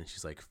again?" And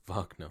she's like,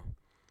 "Fuck no."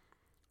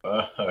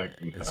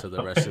 And so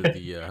the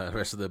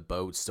rest of the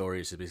boat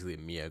story is just basically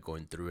Mia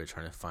going through it,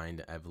 trying to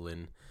find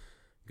Evelyn.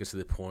 It gets to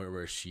the point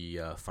where she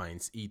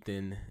finds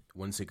Ethan.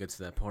 Once it gets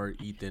to that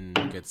part, Ethan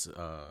gets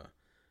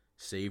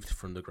saved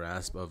from the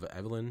grasp of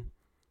Evelyn,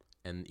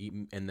 and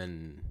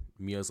then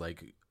Mia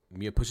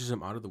pushes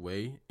him out of the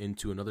way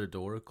into another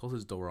door,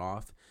 closes the door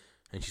off,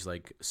 and she's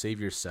like, "Save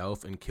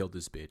yourself and kill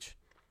this bitch."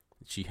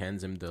 She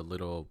hands him the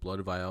little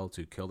blood vial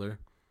to kill her.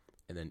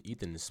 And then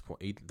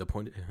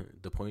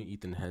the point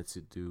Ethan has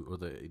to do, or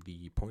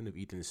the point of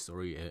Ethan's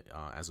story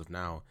as of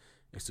now,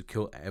 is to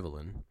kill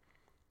Evelyn.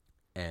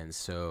 And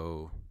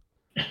so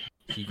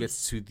he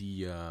gets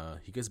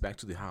back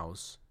to the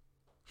house.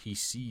 He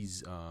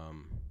sees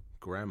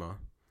Grandma,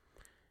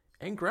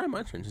 And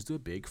Grandma turns into a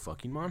big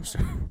fucking monster.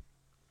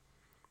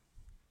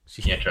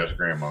 She Can't trust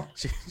grandma.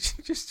 she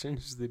just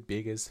turns into the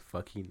biggest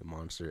fucking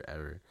monster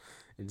ever.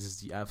 It's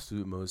just the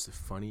absolute most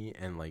funny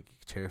and like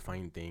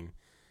terrifying thing.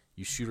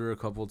 You shoot her a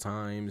couple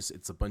times.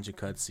 It's a bunch of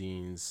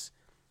cutscenes.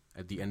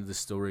 At the end of the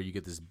story, you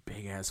get this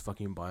big ass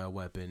fucking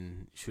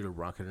bioweapon. Shoot a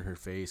rocket in her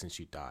face, and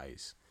she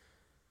dies.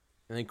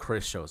 And then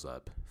Chris shows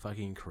up.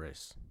 Fucking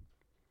Chris,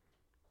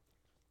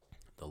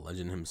 the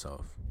legend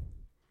himself.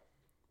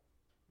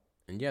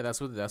 And yeah, that's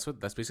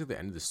basically the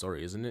end of the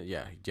story, isn't it?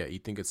 Yeah.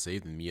 Ethan gets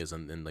saved, and Mia's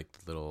in like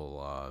the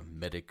little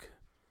medic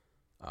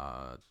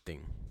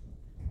thing.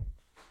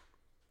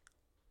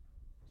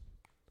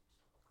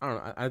 I don't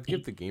know. I'd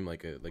give the game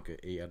like a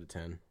 8 out of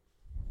 10.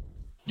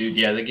 Dude,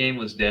 yeah, the game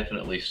was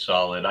definitely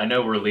solid. I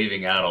know we're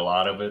leaving out a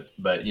lot of it,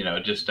 but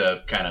just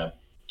to kind of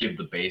give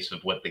the base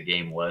of what the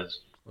game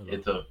was,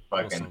 it's a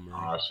fucking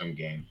awesome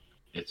game.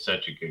 It's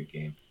such a good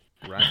game.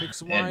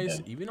 Graphics wise,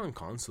 even on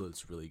console,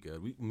 it's really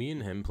good. Me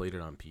and him played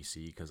it on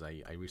PC because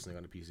I recently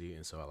got a PC,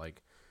 and so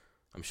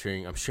I'm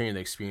sharing the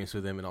experience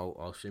with him, and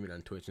I'll stream it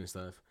on Twitch and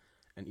stuff.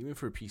 And even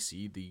for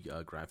PC, the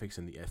graphics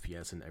and the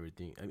FPS and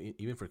everything, I mean,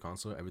 even for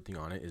console, everything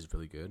on it is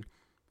really good.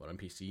 But on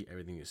PC,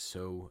 everything is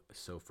so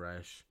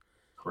fresh,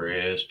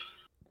 crisp,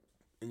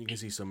 and you can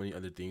see so many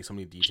other things, so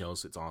many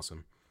details. It's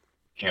awesome.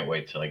 Can't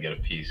wait till I get a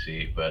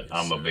PC, but yes,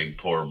 I'm a big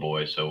poor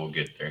boy, so we'll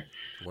get there.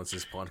 Once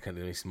this podcast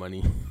makes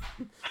money.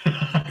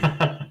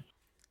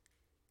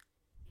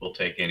 We'll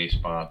take any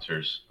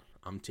sponsors.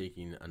 I'm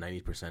taking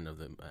 90% of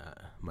the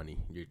money.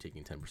 You're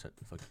taking 10%.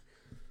 Fuck.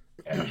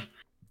 Yeah.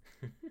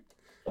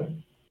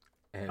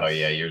 Oh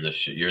yeah, you're the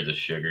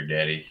sugar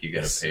daddy. You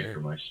gotta pay for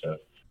my stuff.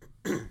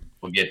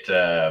 We'll get.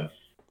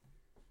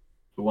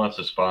 Who wants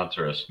to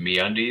sponsor us?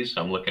 MeUndies?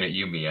 I'm looking at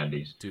you,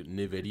 MeUndies. Dude,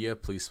 NVIDIA,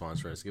 please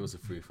sponsor us. Give us a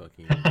free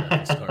fucking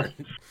graphics card.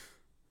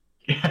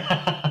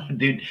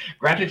 Dude,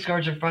 graphics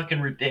cards are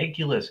fucking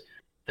ridiculous.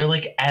 They're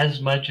like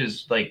as much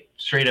as like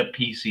straight up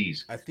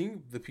PCs. I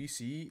think the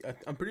PC.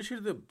 I'm pretty sure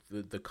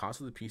the cost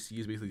of the PC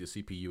is basically the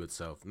CPU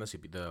itself, not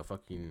the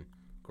fucking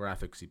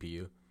graphic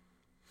CPU.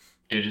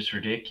 Dude, it's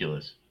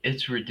ridiculous.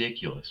 It's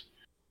ridiculous.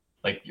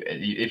 Like,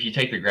 if you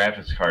take the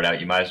graphics card out,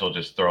 you might as well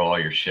just throw all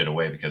your shit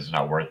away because it's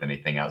not worth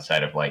anything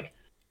outside of like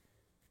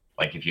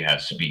if you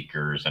have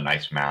speakers, a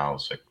nice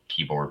mouse, a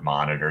keyboard,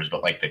 monitors,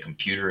 but like the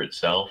computer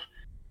itself,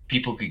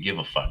 people could give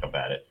a fuck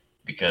about it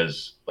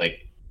because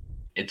like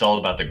it's all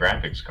about the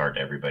graphics card to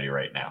everybody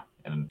right now.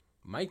 And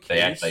my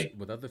case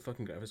without the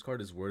fucking graphics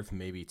card is worth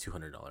maybe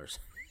 $200.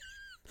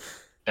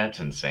 That's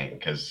insane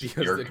because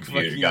your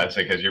computer, guys,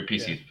 because your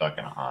PC is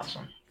fucking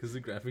awesome. Because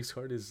the graphics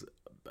card is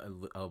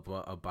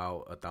about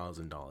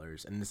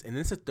 $1,000, and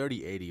it's a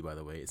 3080, by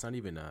the way. It's not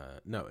even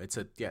it's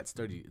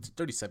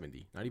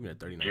 3070, not even a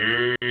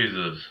 3090.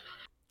 Jesus,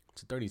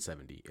 it's a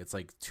 3070. It's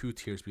like 2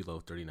 tiers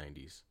below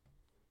 3090s.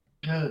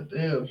 God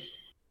damn.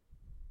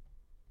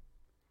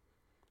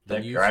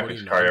 That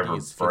graphics card ever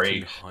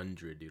breaks.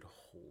 $1,500, dude.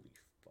 Holy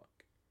fuck.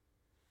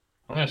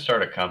 I'm gonna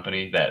start a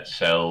company that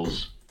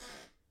sells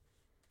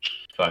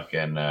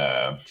fucking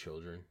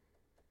children.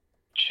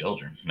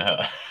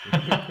 No.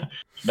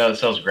 No, it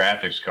sells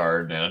graphics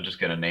card, and I'm just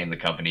gonna name the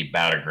company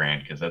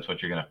Battleground because that's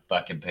what you're gonna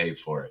fucking pay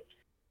for it.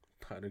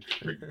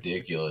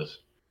 Ridiculous.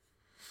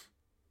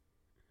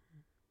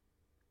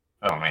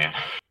 Oh man,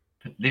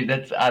 dude,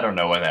 I don't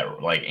know why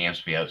that like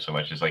amps me up so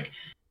much. It's like,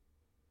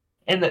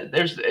 and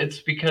it's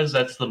because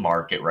that's the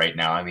market right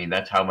now. I mean,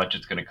 that's how much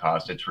it's gonna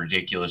cost. It's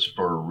ridiculous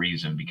for a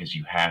reason because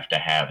you have to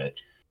have it,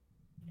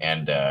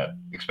 and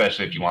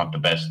especially if you want the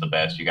best of the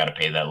best, you got to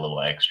pay that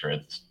little extra.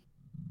 It's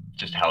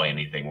just how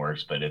anything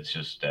works, but it's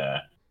just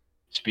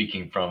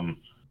speaking from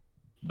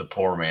the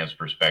poor man's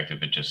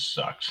perspective, it just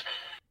sucks.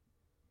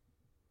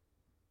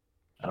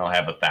 I don't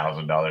have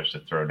 $1,000 to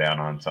throw down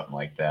on something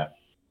like that.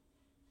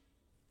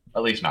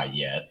 At least not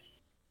yet.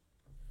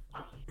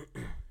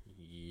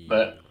 Yeah.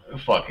 But we'll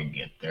fucking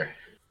get there.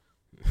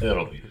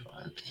 It'll be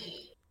fun.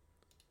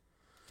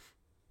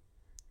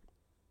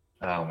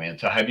 Oh man!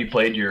 So have you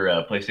played your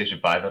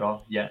PlayStation 5 at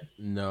all yet?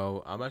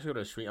 No, I'm actually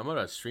gonna stream. I'm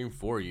gonna stream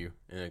for you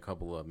in a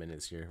couple of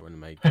minutes here when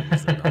my game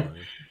is done.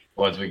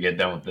 Once we get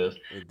done with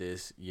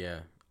this. Yeah.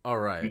 All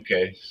right.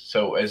 Okay.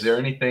 So, is there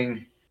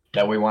anything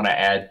that we want to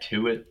add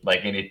to it?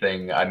 Like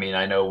anything? I mean,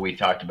 I know we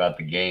talked about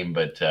the game,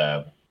 but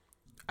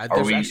I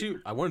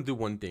want to do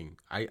one thing.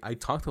 I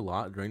talked a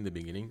lot during the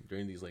beginning,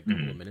 during these like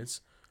couple of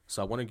minutes.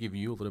 So I want to give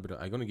you a little bit.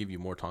 I'm going to give you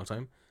more talk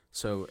time.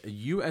 So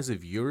you as a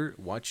viewer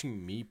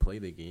watching me play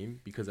the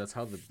game, because that's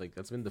how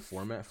that's been the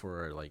format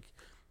for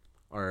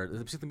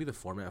that's gonna be the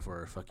format for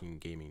our fucking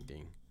gaming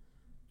thing.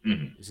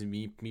 Mm-hmm. This is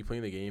me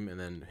playing the game and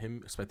then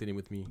him spectating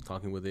with me,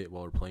 talking with it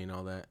while we're playing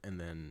all that, and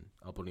then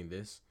uploading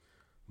this.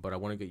 But I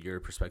want to get your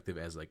perspective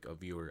as like a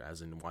viewer,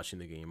 as in watching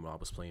the game while I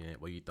was playing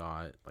it, what you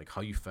thought, like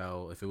how you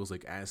felt, if it was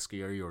like as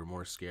scary or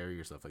more scary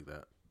or stuff like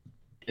that.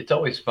 It's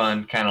always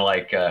fun, kind of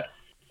like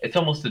it's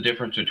almost the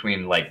difference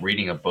between like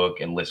reading a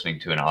book and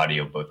listening to an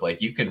audiobook.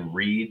 Like you can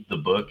read the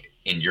book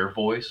in your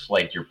voice,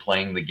 like you're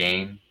playing the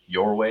game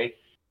your way,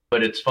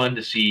 but it's fun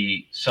to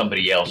see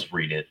somebody else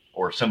read it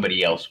or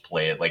somebody else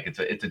play it. Like it's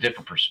a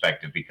different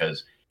perspective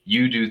because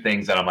you do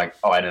things that I'm like,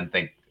 oh, I didn't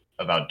think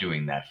about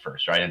doing that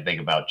first, or I didn't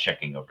think about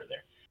checking over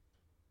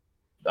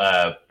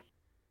there.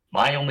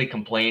 My only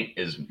complaint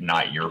is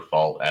not your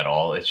fault at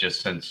all. It's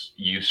just since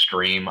you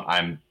stream,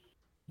 I'm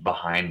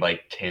behind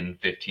like 10,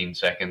 15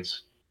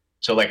 seconds.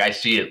 So like I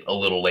see it a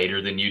little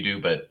later than you do,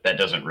 but that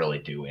doesn't really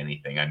do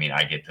anything. I mean,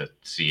 I get to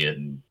see it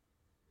and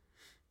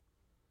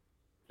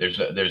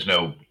there's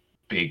no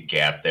big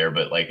gap there,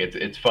 but like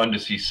it's fun to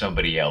see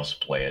somebody else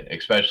play it,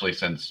 especially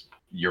since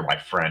you're my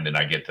friend and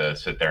I get to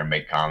sit there and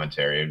make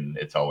commentary, and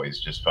it's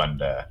always just fun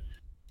to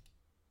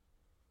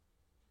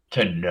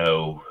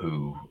know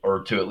who,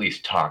 or to at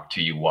least talk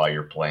to you while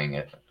you're playing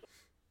it.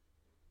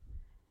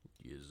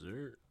 Yes,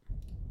 sir.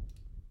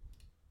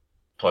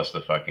 Plus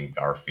the fucking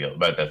Garfield,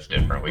 but that's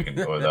different. We can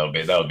that'll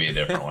be a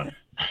different one.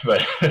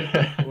 But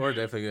we're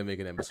definitely gonna make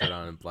an episode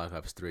on Black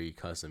Ops 3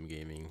 custom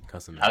gaming,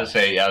 custom. I would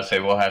say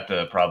we'll have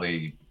to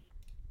probably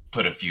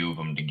put a few of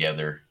them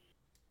together,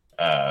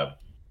 because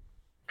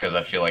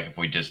I feel like if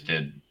we just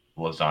did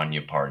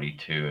Lasagna Party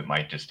 2, it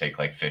might just take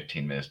like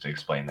 15 minutes to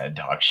explain that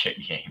dog shit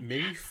game.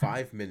 Maybe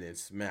 5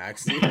 minutes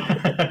max.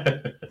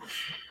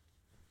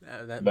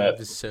 that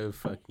is so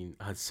fucking.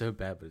 It's so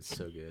bad, but it's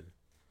so good.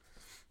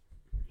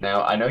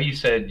 Now I know you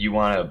said you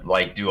want to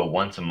like do a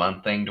once a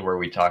month thing to where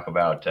we talk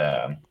about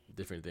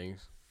different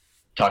things.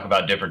 Talk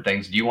about different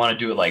things. Do you want to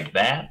do it like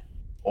that,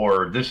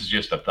 or this is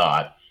just a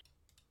thought?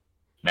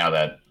 Now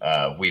that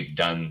we've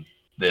done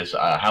this,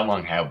 how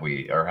long have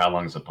we, or how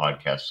long is the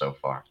podcast so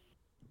far?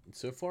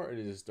 So far, it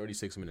is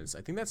 36 minutes.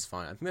 I think that's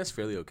fine. I think that's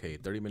fairly okay.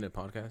 30-minute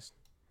podcast.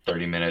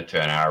 30-minute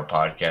to an hour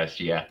podcast,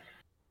 yeah.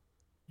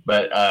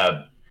 But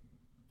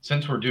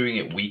since we're doing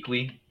it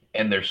weekly,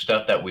 and there's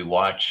stuff that we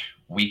watch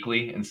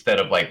weekly instead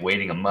of like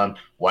waiting a month,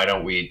 why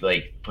don't we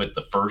like put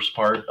the first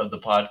part of the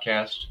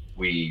podcast?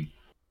 We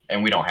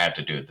don't have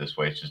to do it this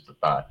way. It's just a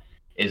thought.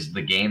 Is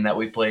the game that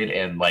we played,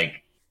 and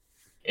like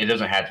it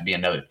doesn't have to be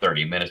another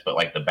 30 minutes, but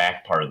like the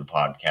back part of the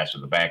podcast or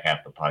the back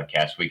half of the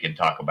podcast, we can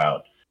talk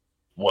about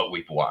what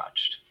we've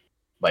watched.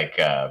 Like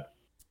I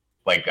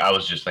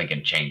was just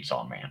thinking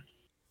Chainsaw Man.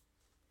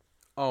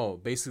 Oh,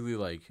 basically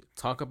like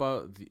talk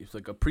about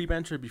like a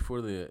pre-banter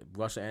before the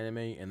watch the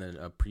anime, and then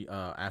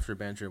a after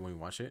banter when we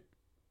watch it.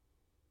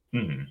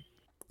 Mm-hmm.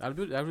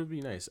 That would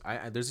be nice.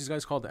 There's these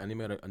guys called the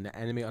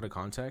anime out of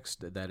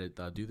context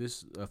that do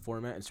this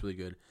format. It's really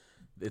good.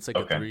 It's like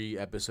a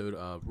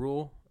 3-episode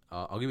rule.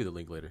 I'll give you the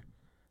link later.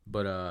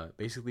 But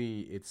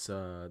basically, it's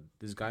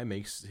this guy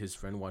makes his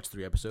friend watch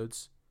 3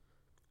 episodes,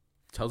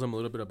 tells him a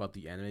little bit about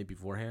the anime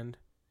beforehand,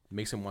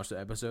 makes him watch the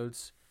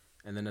episodes,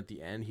 and then at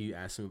the end he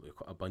asks him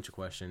a bunch of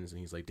questions, and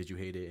he's like, "Did you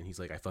hate it?" And he's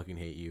like, "I fucking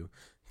hate you."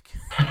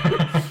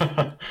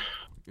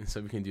 And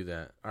so we can do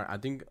that. All right, I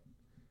think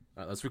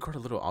let's record a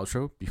little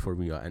outro before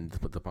we end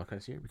the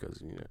podcast here,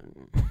 because you know.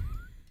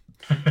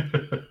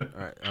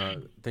 All right,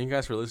 thank you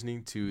guys for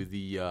listening to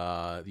the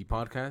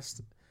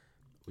podcast.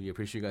 We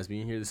appreciate you guys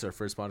being here. This is our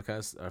first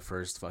podcast, our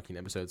first fucking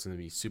episode. It's gonna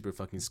be super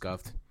fucking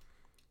scuffed,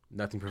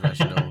 nothing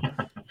professional.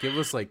 Give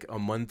us like a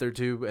month or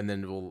 2, and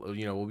then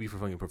we'll be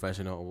fucking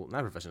professional. Well,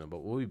 not professional,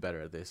 but we'll be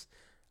better at this.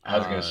 I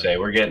was gonna say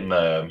we're getting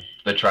the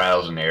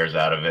trials and errors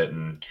out of it,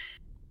 and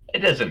it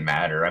doesn't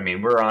matter. I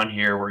mean, we're on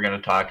here. We're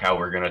gonna talk how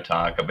we're gonna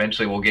talk.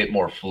 Eventually, we'll get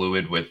more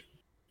fluid with,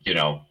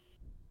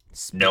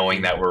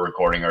 knowing that we're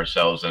recording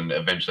ourselves, and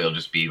eventually it'll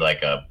just be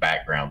like a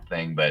background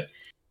thing. But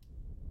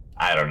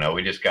I don't know.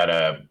 We just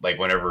gotta, like,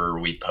 whenever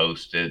we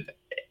post it,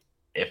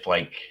 if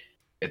like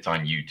it's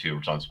on YouTube or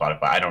it's on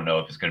Spotify, I don't know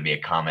if it's gonna be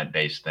a comment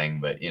based thing,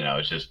 but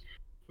it's just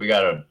we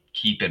gotta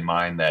keep in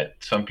mind that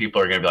some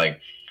people are gonna be like,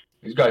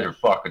 these guys are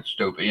fucking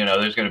stupid.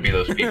 There's gonna be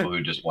those people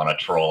who just want to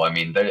troll. I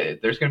mean,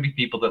 there's gonna be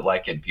people that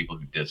like it and people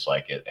who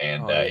dislike it.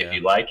 And if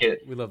you like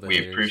it,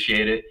 we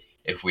appreciate it.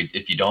 If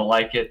you don't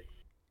like it,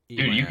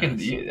 dude, you can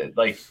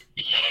like.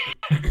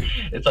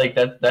 It's like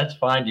that's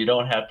fine. You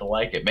don't have to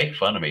like it. Make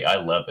fun of me. I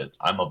love it.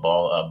 I'm a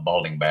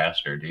balding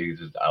bastard,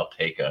 dude. I'll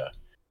take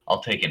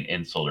an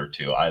insult or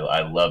two.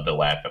 I love to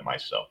laugh at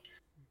myself.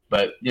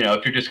 But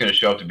if you're just gonna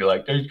show up to be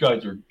like, these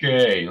guys are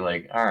gay,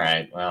 like, all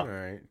right,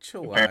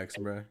 chillax,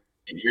 bro.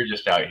 You're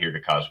just out here to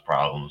cause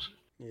problems.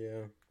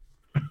 Yeah.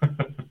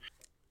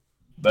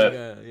 But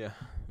yeah,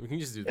 we can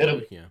just do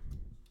that. Yeah.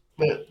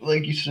 But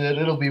like you said,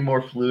 it'll be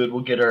more fluid.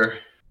 We'll get a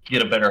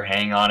better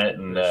hang on it,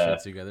 and shit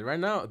together. Right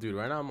now,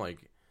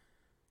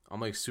 I'm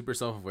like super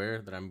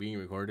self-aware that I'm being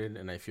recorded,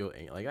 and I feel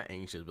like not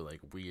anxious, but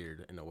like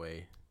weird in a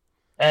way.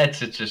 It's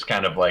just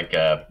kind of like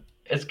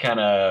it's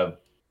kind of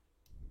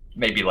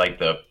maybe like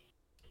the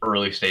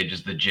early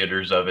stages, the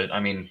jitters of it. I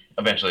mean,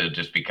 eventually it'll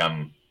just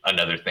become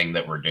another thing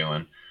that we're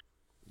doing.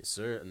 Yes,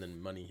 sir. And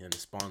then money and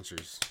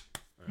sponsors.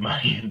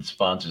 Money and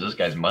sponsors. This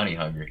guy's money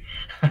hungry.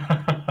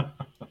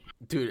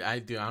 Dude, I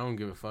don't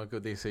give a fuck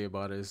what they say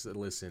about us.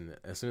 Listen,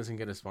 as soon as I can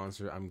get a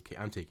sponsor, I'm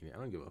taking it. I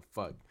don't give a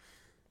fuck.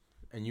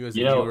 And you as a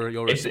viewer,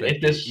 you'll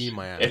respect eat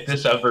my ass. If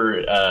this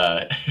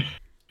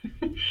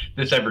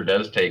ever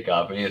does take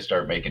off, we need to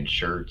start making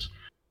shirts.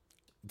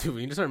 Dude,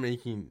 we need to start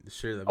making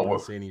sure that we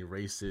don't say any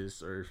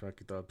racist or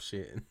fucked up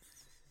shit.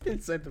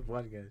 inside the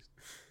podcast.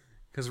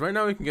 Because right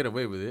now we can get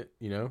away with it,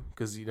 you know?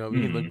 Because, you know,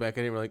 we can look back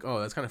at it and we're like, oh,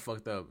 that's kind of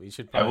fucked up. You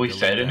should Have probably we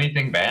said delete that.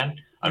 anything bad?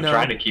 I'm No.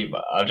 trying to keep.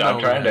 I'm No,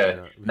 we trying to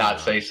haven't. We not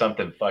have say not.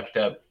 something fucked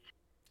up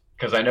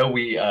because I know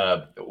we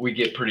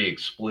get pretty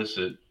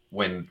explicit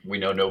when we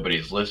know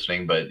nobody's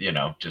listening, but you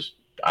know, just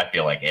I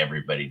feel like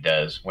everybody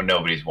does when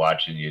nobody's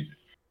watching you.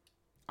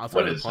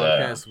 Outside of the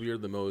podcast, we are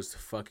the most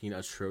fucking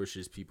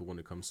atrocious people when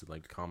it comes to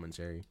like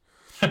commentary.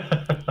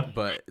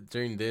 But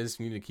during this,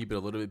 we need to keep it a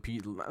little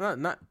bit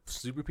not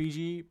super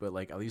PG, but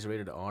like at least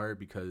rated R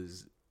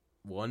because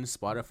one,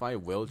 Spotify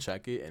will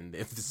check it, and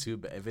if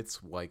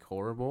it's like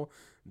horrible,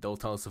 they'll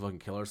tell us to fucking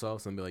kill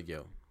ourselves and be like,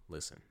 "Yo,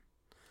 listen,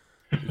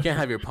 you can't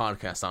have your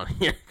podcast on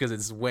here because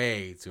it's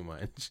way too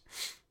much."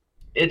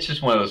 It's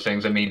just one of those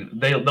things. I mean,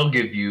 they'll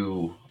give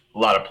you a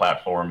lot of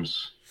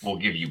platforms. Will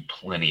give you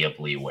plenty of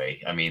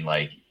leeway. I mean,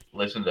 like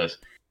listen to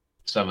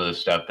some of the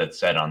stuff that's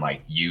said on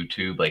like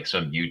YouTube, like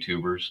some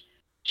YouTubers.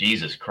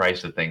 Jesus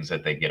Christ, the things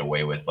that they get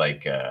away with,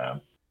 like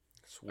it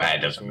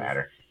doesn't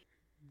matter.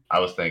 I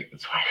was thinking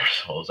Swagger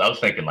Souls. I was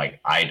thinking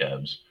like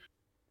iDubbbz.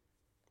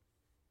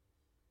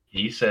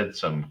 He said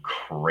some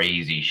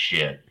crazy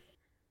shit.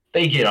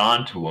 They get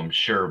onto him,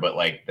 sure, but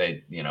like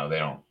they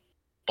don't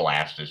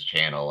blast his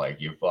channel like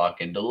you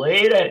fucking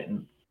delete it.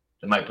 And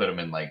they might put him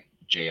in like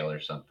jail or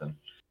something.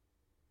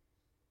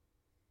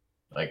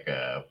 Like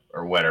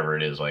or whatever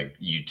it is, like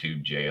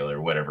YouTube jail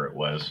or whatever it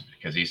was,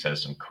 because he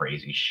says some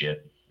crazy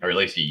shit. Or at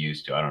least he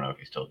used to. I don't know if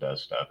he still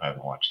does stuff. I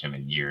haven't watched him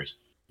in years.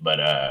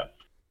 But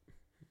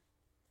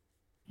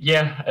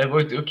yeah,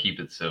 we'll keep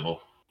it civil.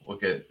 We'll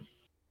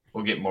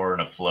get more in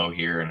a flow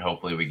here, and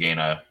hopefully we gain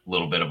a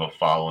little bit of a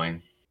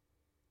following.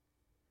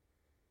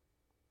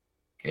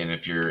 And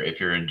if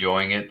you're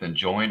enjoying it, then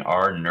join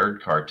our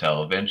Nerd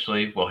Cartel.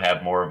 Eventually, we'll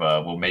have more of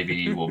a. We'll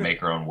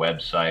make our own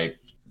website.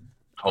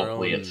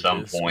 Hopefully, at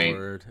some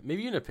Discord, point,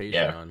 maybe even a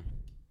Patreon,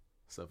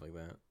 stuff like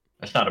that.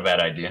 That's not a bad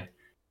idea.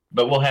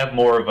 But we'll have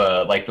more of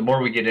a, like, the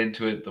more we get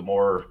into it, the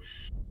more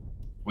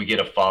we get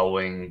a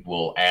following.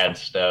 We'll add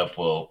stuff.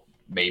 We'll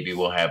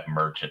have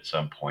merch at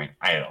some point.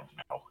 I don't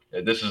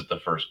know. This is the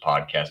first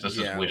podcast. This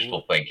is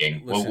wishful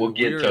thinking. Listen, we'll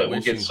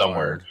get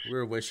somewhere. Hard.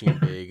 We're wishing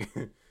big.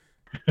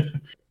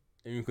 And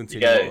you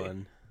continue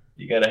on.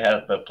 You gotta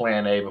have the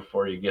plan A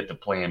before you get to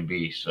plan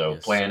B. So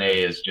yes, plan A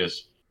is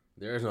just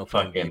there is no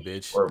plan B,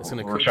 bitch. It's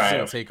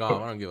gonna take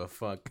off. I don't give a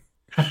fuck.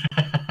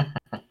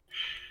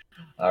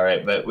 All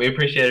right, but we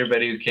appreciate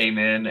everybody who came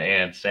in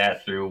and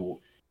sat through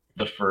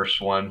the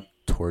first one.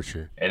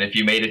 Torture. And if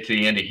you made it to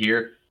the end of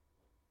here,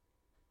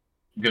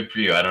 good for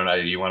you. I don't know.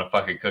 You want a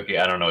fucking cookie?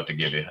 I don't know what to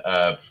give you.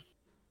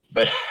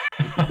 But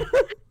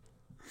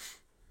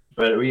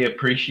but we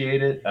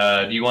appreciate it.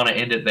 Do you want to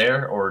end it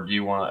there, or do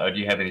you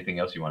have anything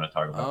else you want to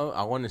talk about?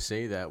 I want to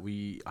say that I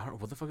don't know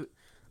what the fuck.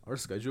 Our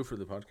schedule for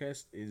the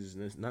podcast is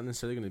not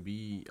necessarily going to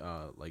be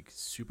like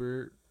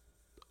super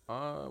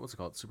what's it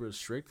called? Super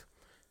strict.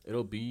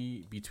 It'll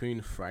be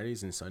between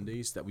Fridays and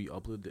Sundays that we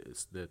upload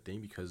the thing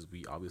because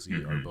we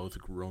obviously are both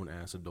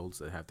grown-ass adults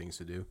that have things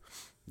to do.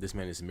 This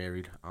man is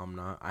married. I'm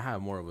not. I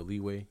have more of a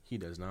leeway. He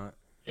does not.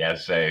 Yeah,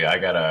 I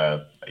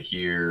gotta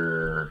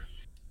hear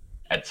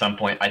at some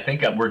point. I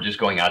think we're just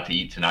going out to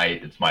eat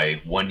tonight. It's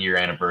my 1-year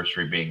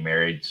anniversary being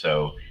married.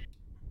 So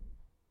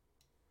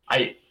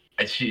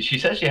she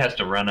says she has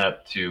to run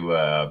up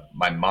to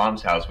my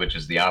mom's house, which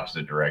is the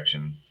opposite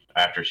direction,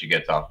 after she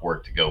gets off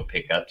work to go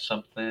pick up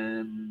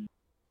something.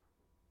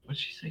 What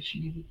did she say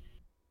she needed?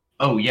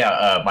 Oh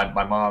yeah,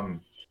 my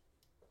mom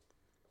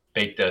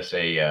baked us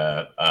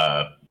a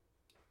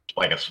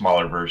like a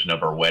smaller version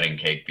of our wedding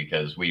cake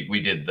because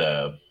we did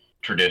the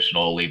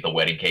traditional leave the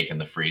wedding cake in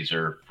the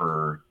freezer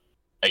for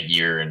a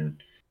year,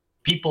 and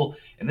people,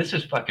 and this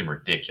is fucking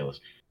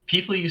ridiculous.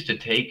 People used to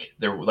take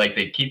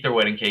they'd keep their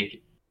wedding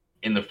cake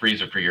in the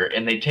freezer for a year,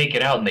 and they'd take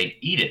it out and they'd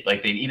eat it.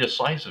 Like they'd eat a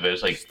slice of it.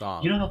 It's like,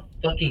 stop. You know how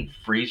fucking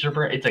freezer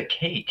burn? It's a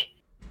cake.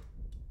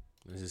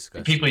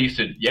 People used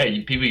to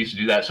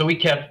do that. So we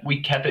kept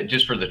it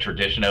just for the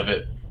tradition of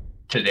it.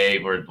 Today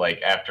we're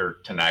like, after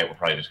tonight, we're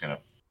probably just gonna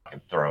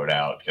fucking throw it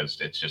out because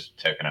it's just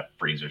taking up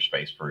freezer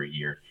space for a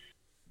year.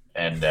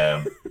 And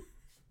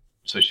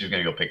so she's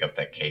gonna go pick up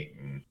that cake,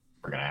 and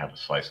we're gonna have a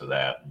slice of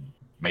that.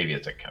 Maybe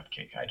it's a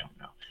cupcake. I don't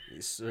know.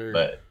 Yes, sir.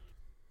 But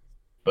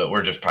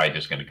we're probably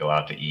just gonna go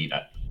out to eat.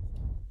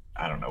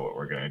 I don't know what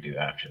we're gonna do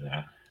after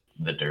that.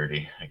 The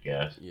dirty, I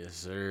guess. Yes,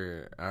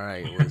 sir. All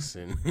right,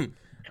 listen.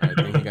 All right,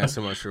 thank you guys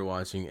so much for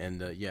watching, and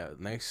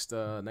next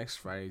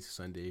Friday to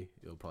Sunday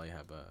you'll probably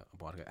have a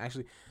podcast.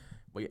 Actually,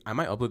 wait, I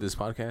might upload this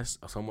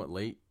podcast somewhat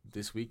late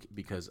this week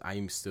because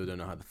I still don't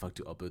know how the fuck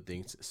to upload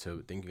things.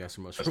 So thank you guys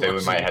so much for watching.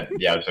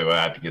 So we'll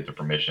have to get the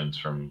permissions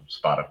from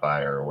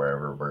Spotify or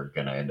wherever we're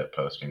gonna end up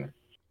posting it.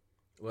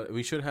 Well,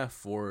 we should have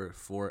four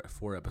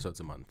episodes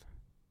a month.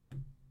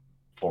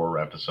 4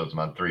 episodes a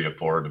month, 3 to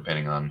 4,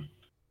 depending on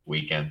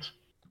weekends.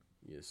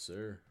 Yes,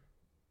 sir.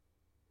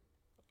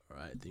 All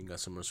right, thank you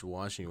guys so much for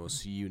watching. We'll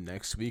see you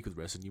next week with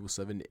Resident Evil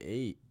 7 to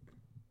 8.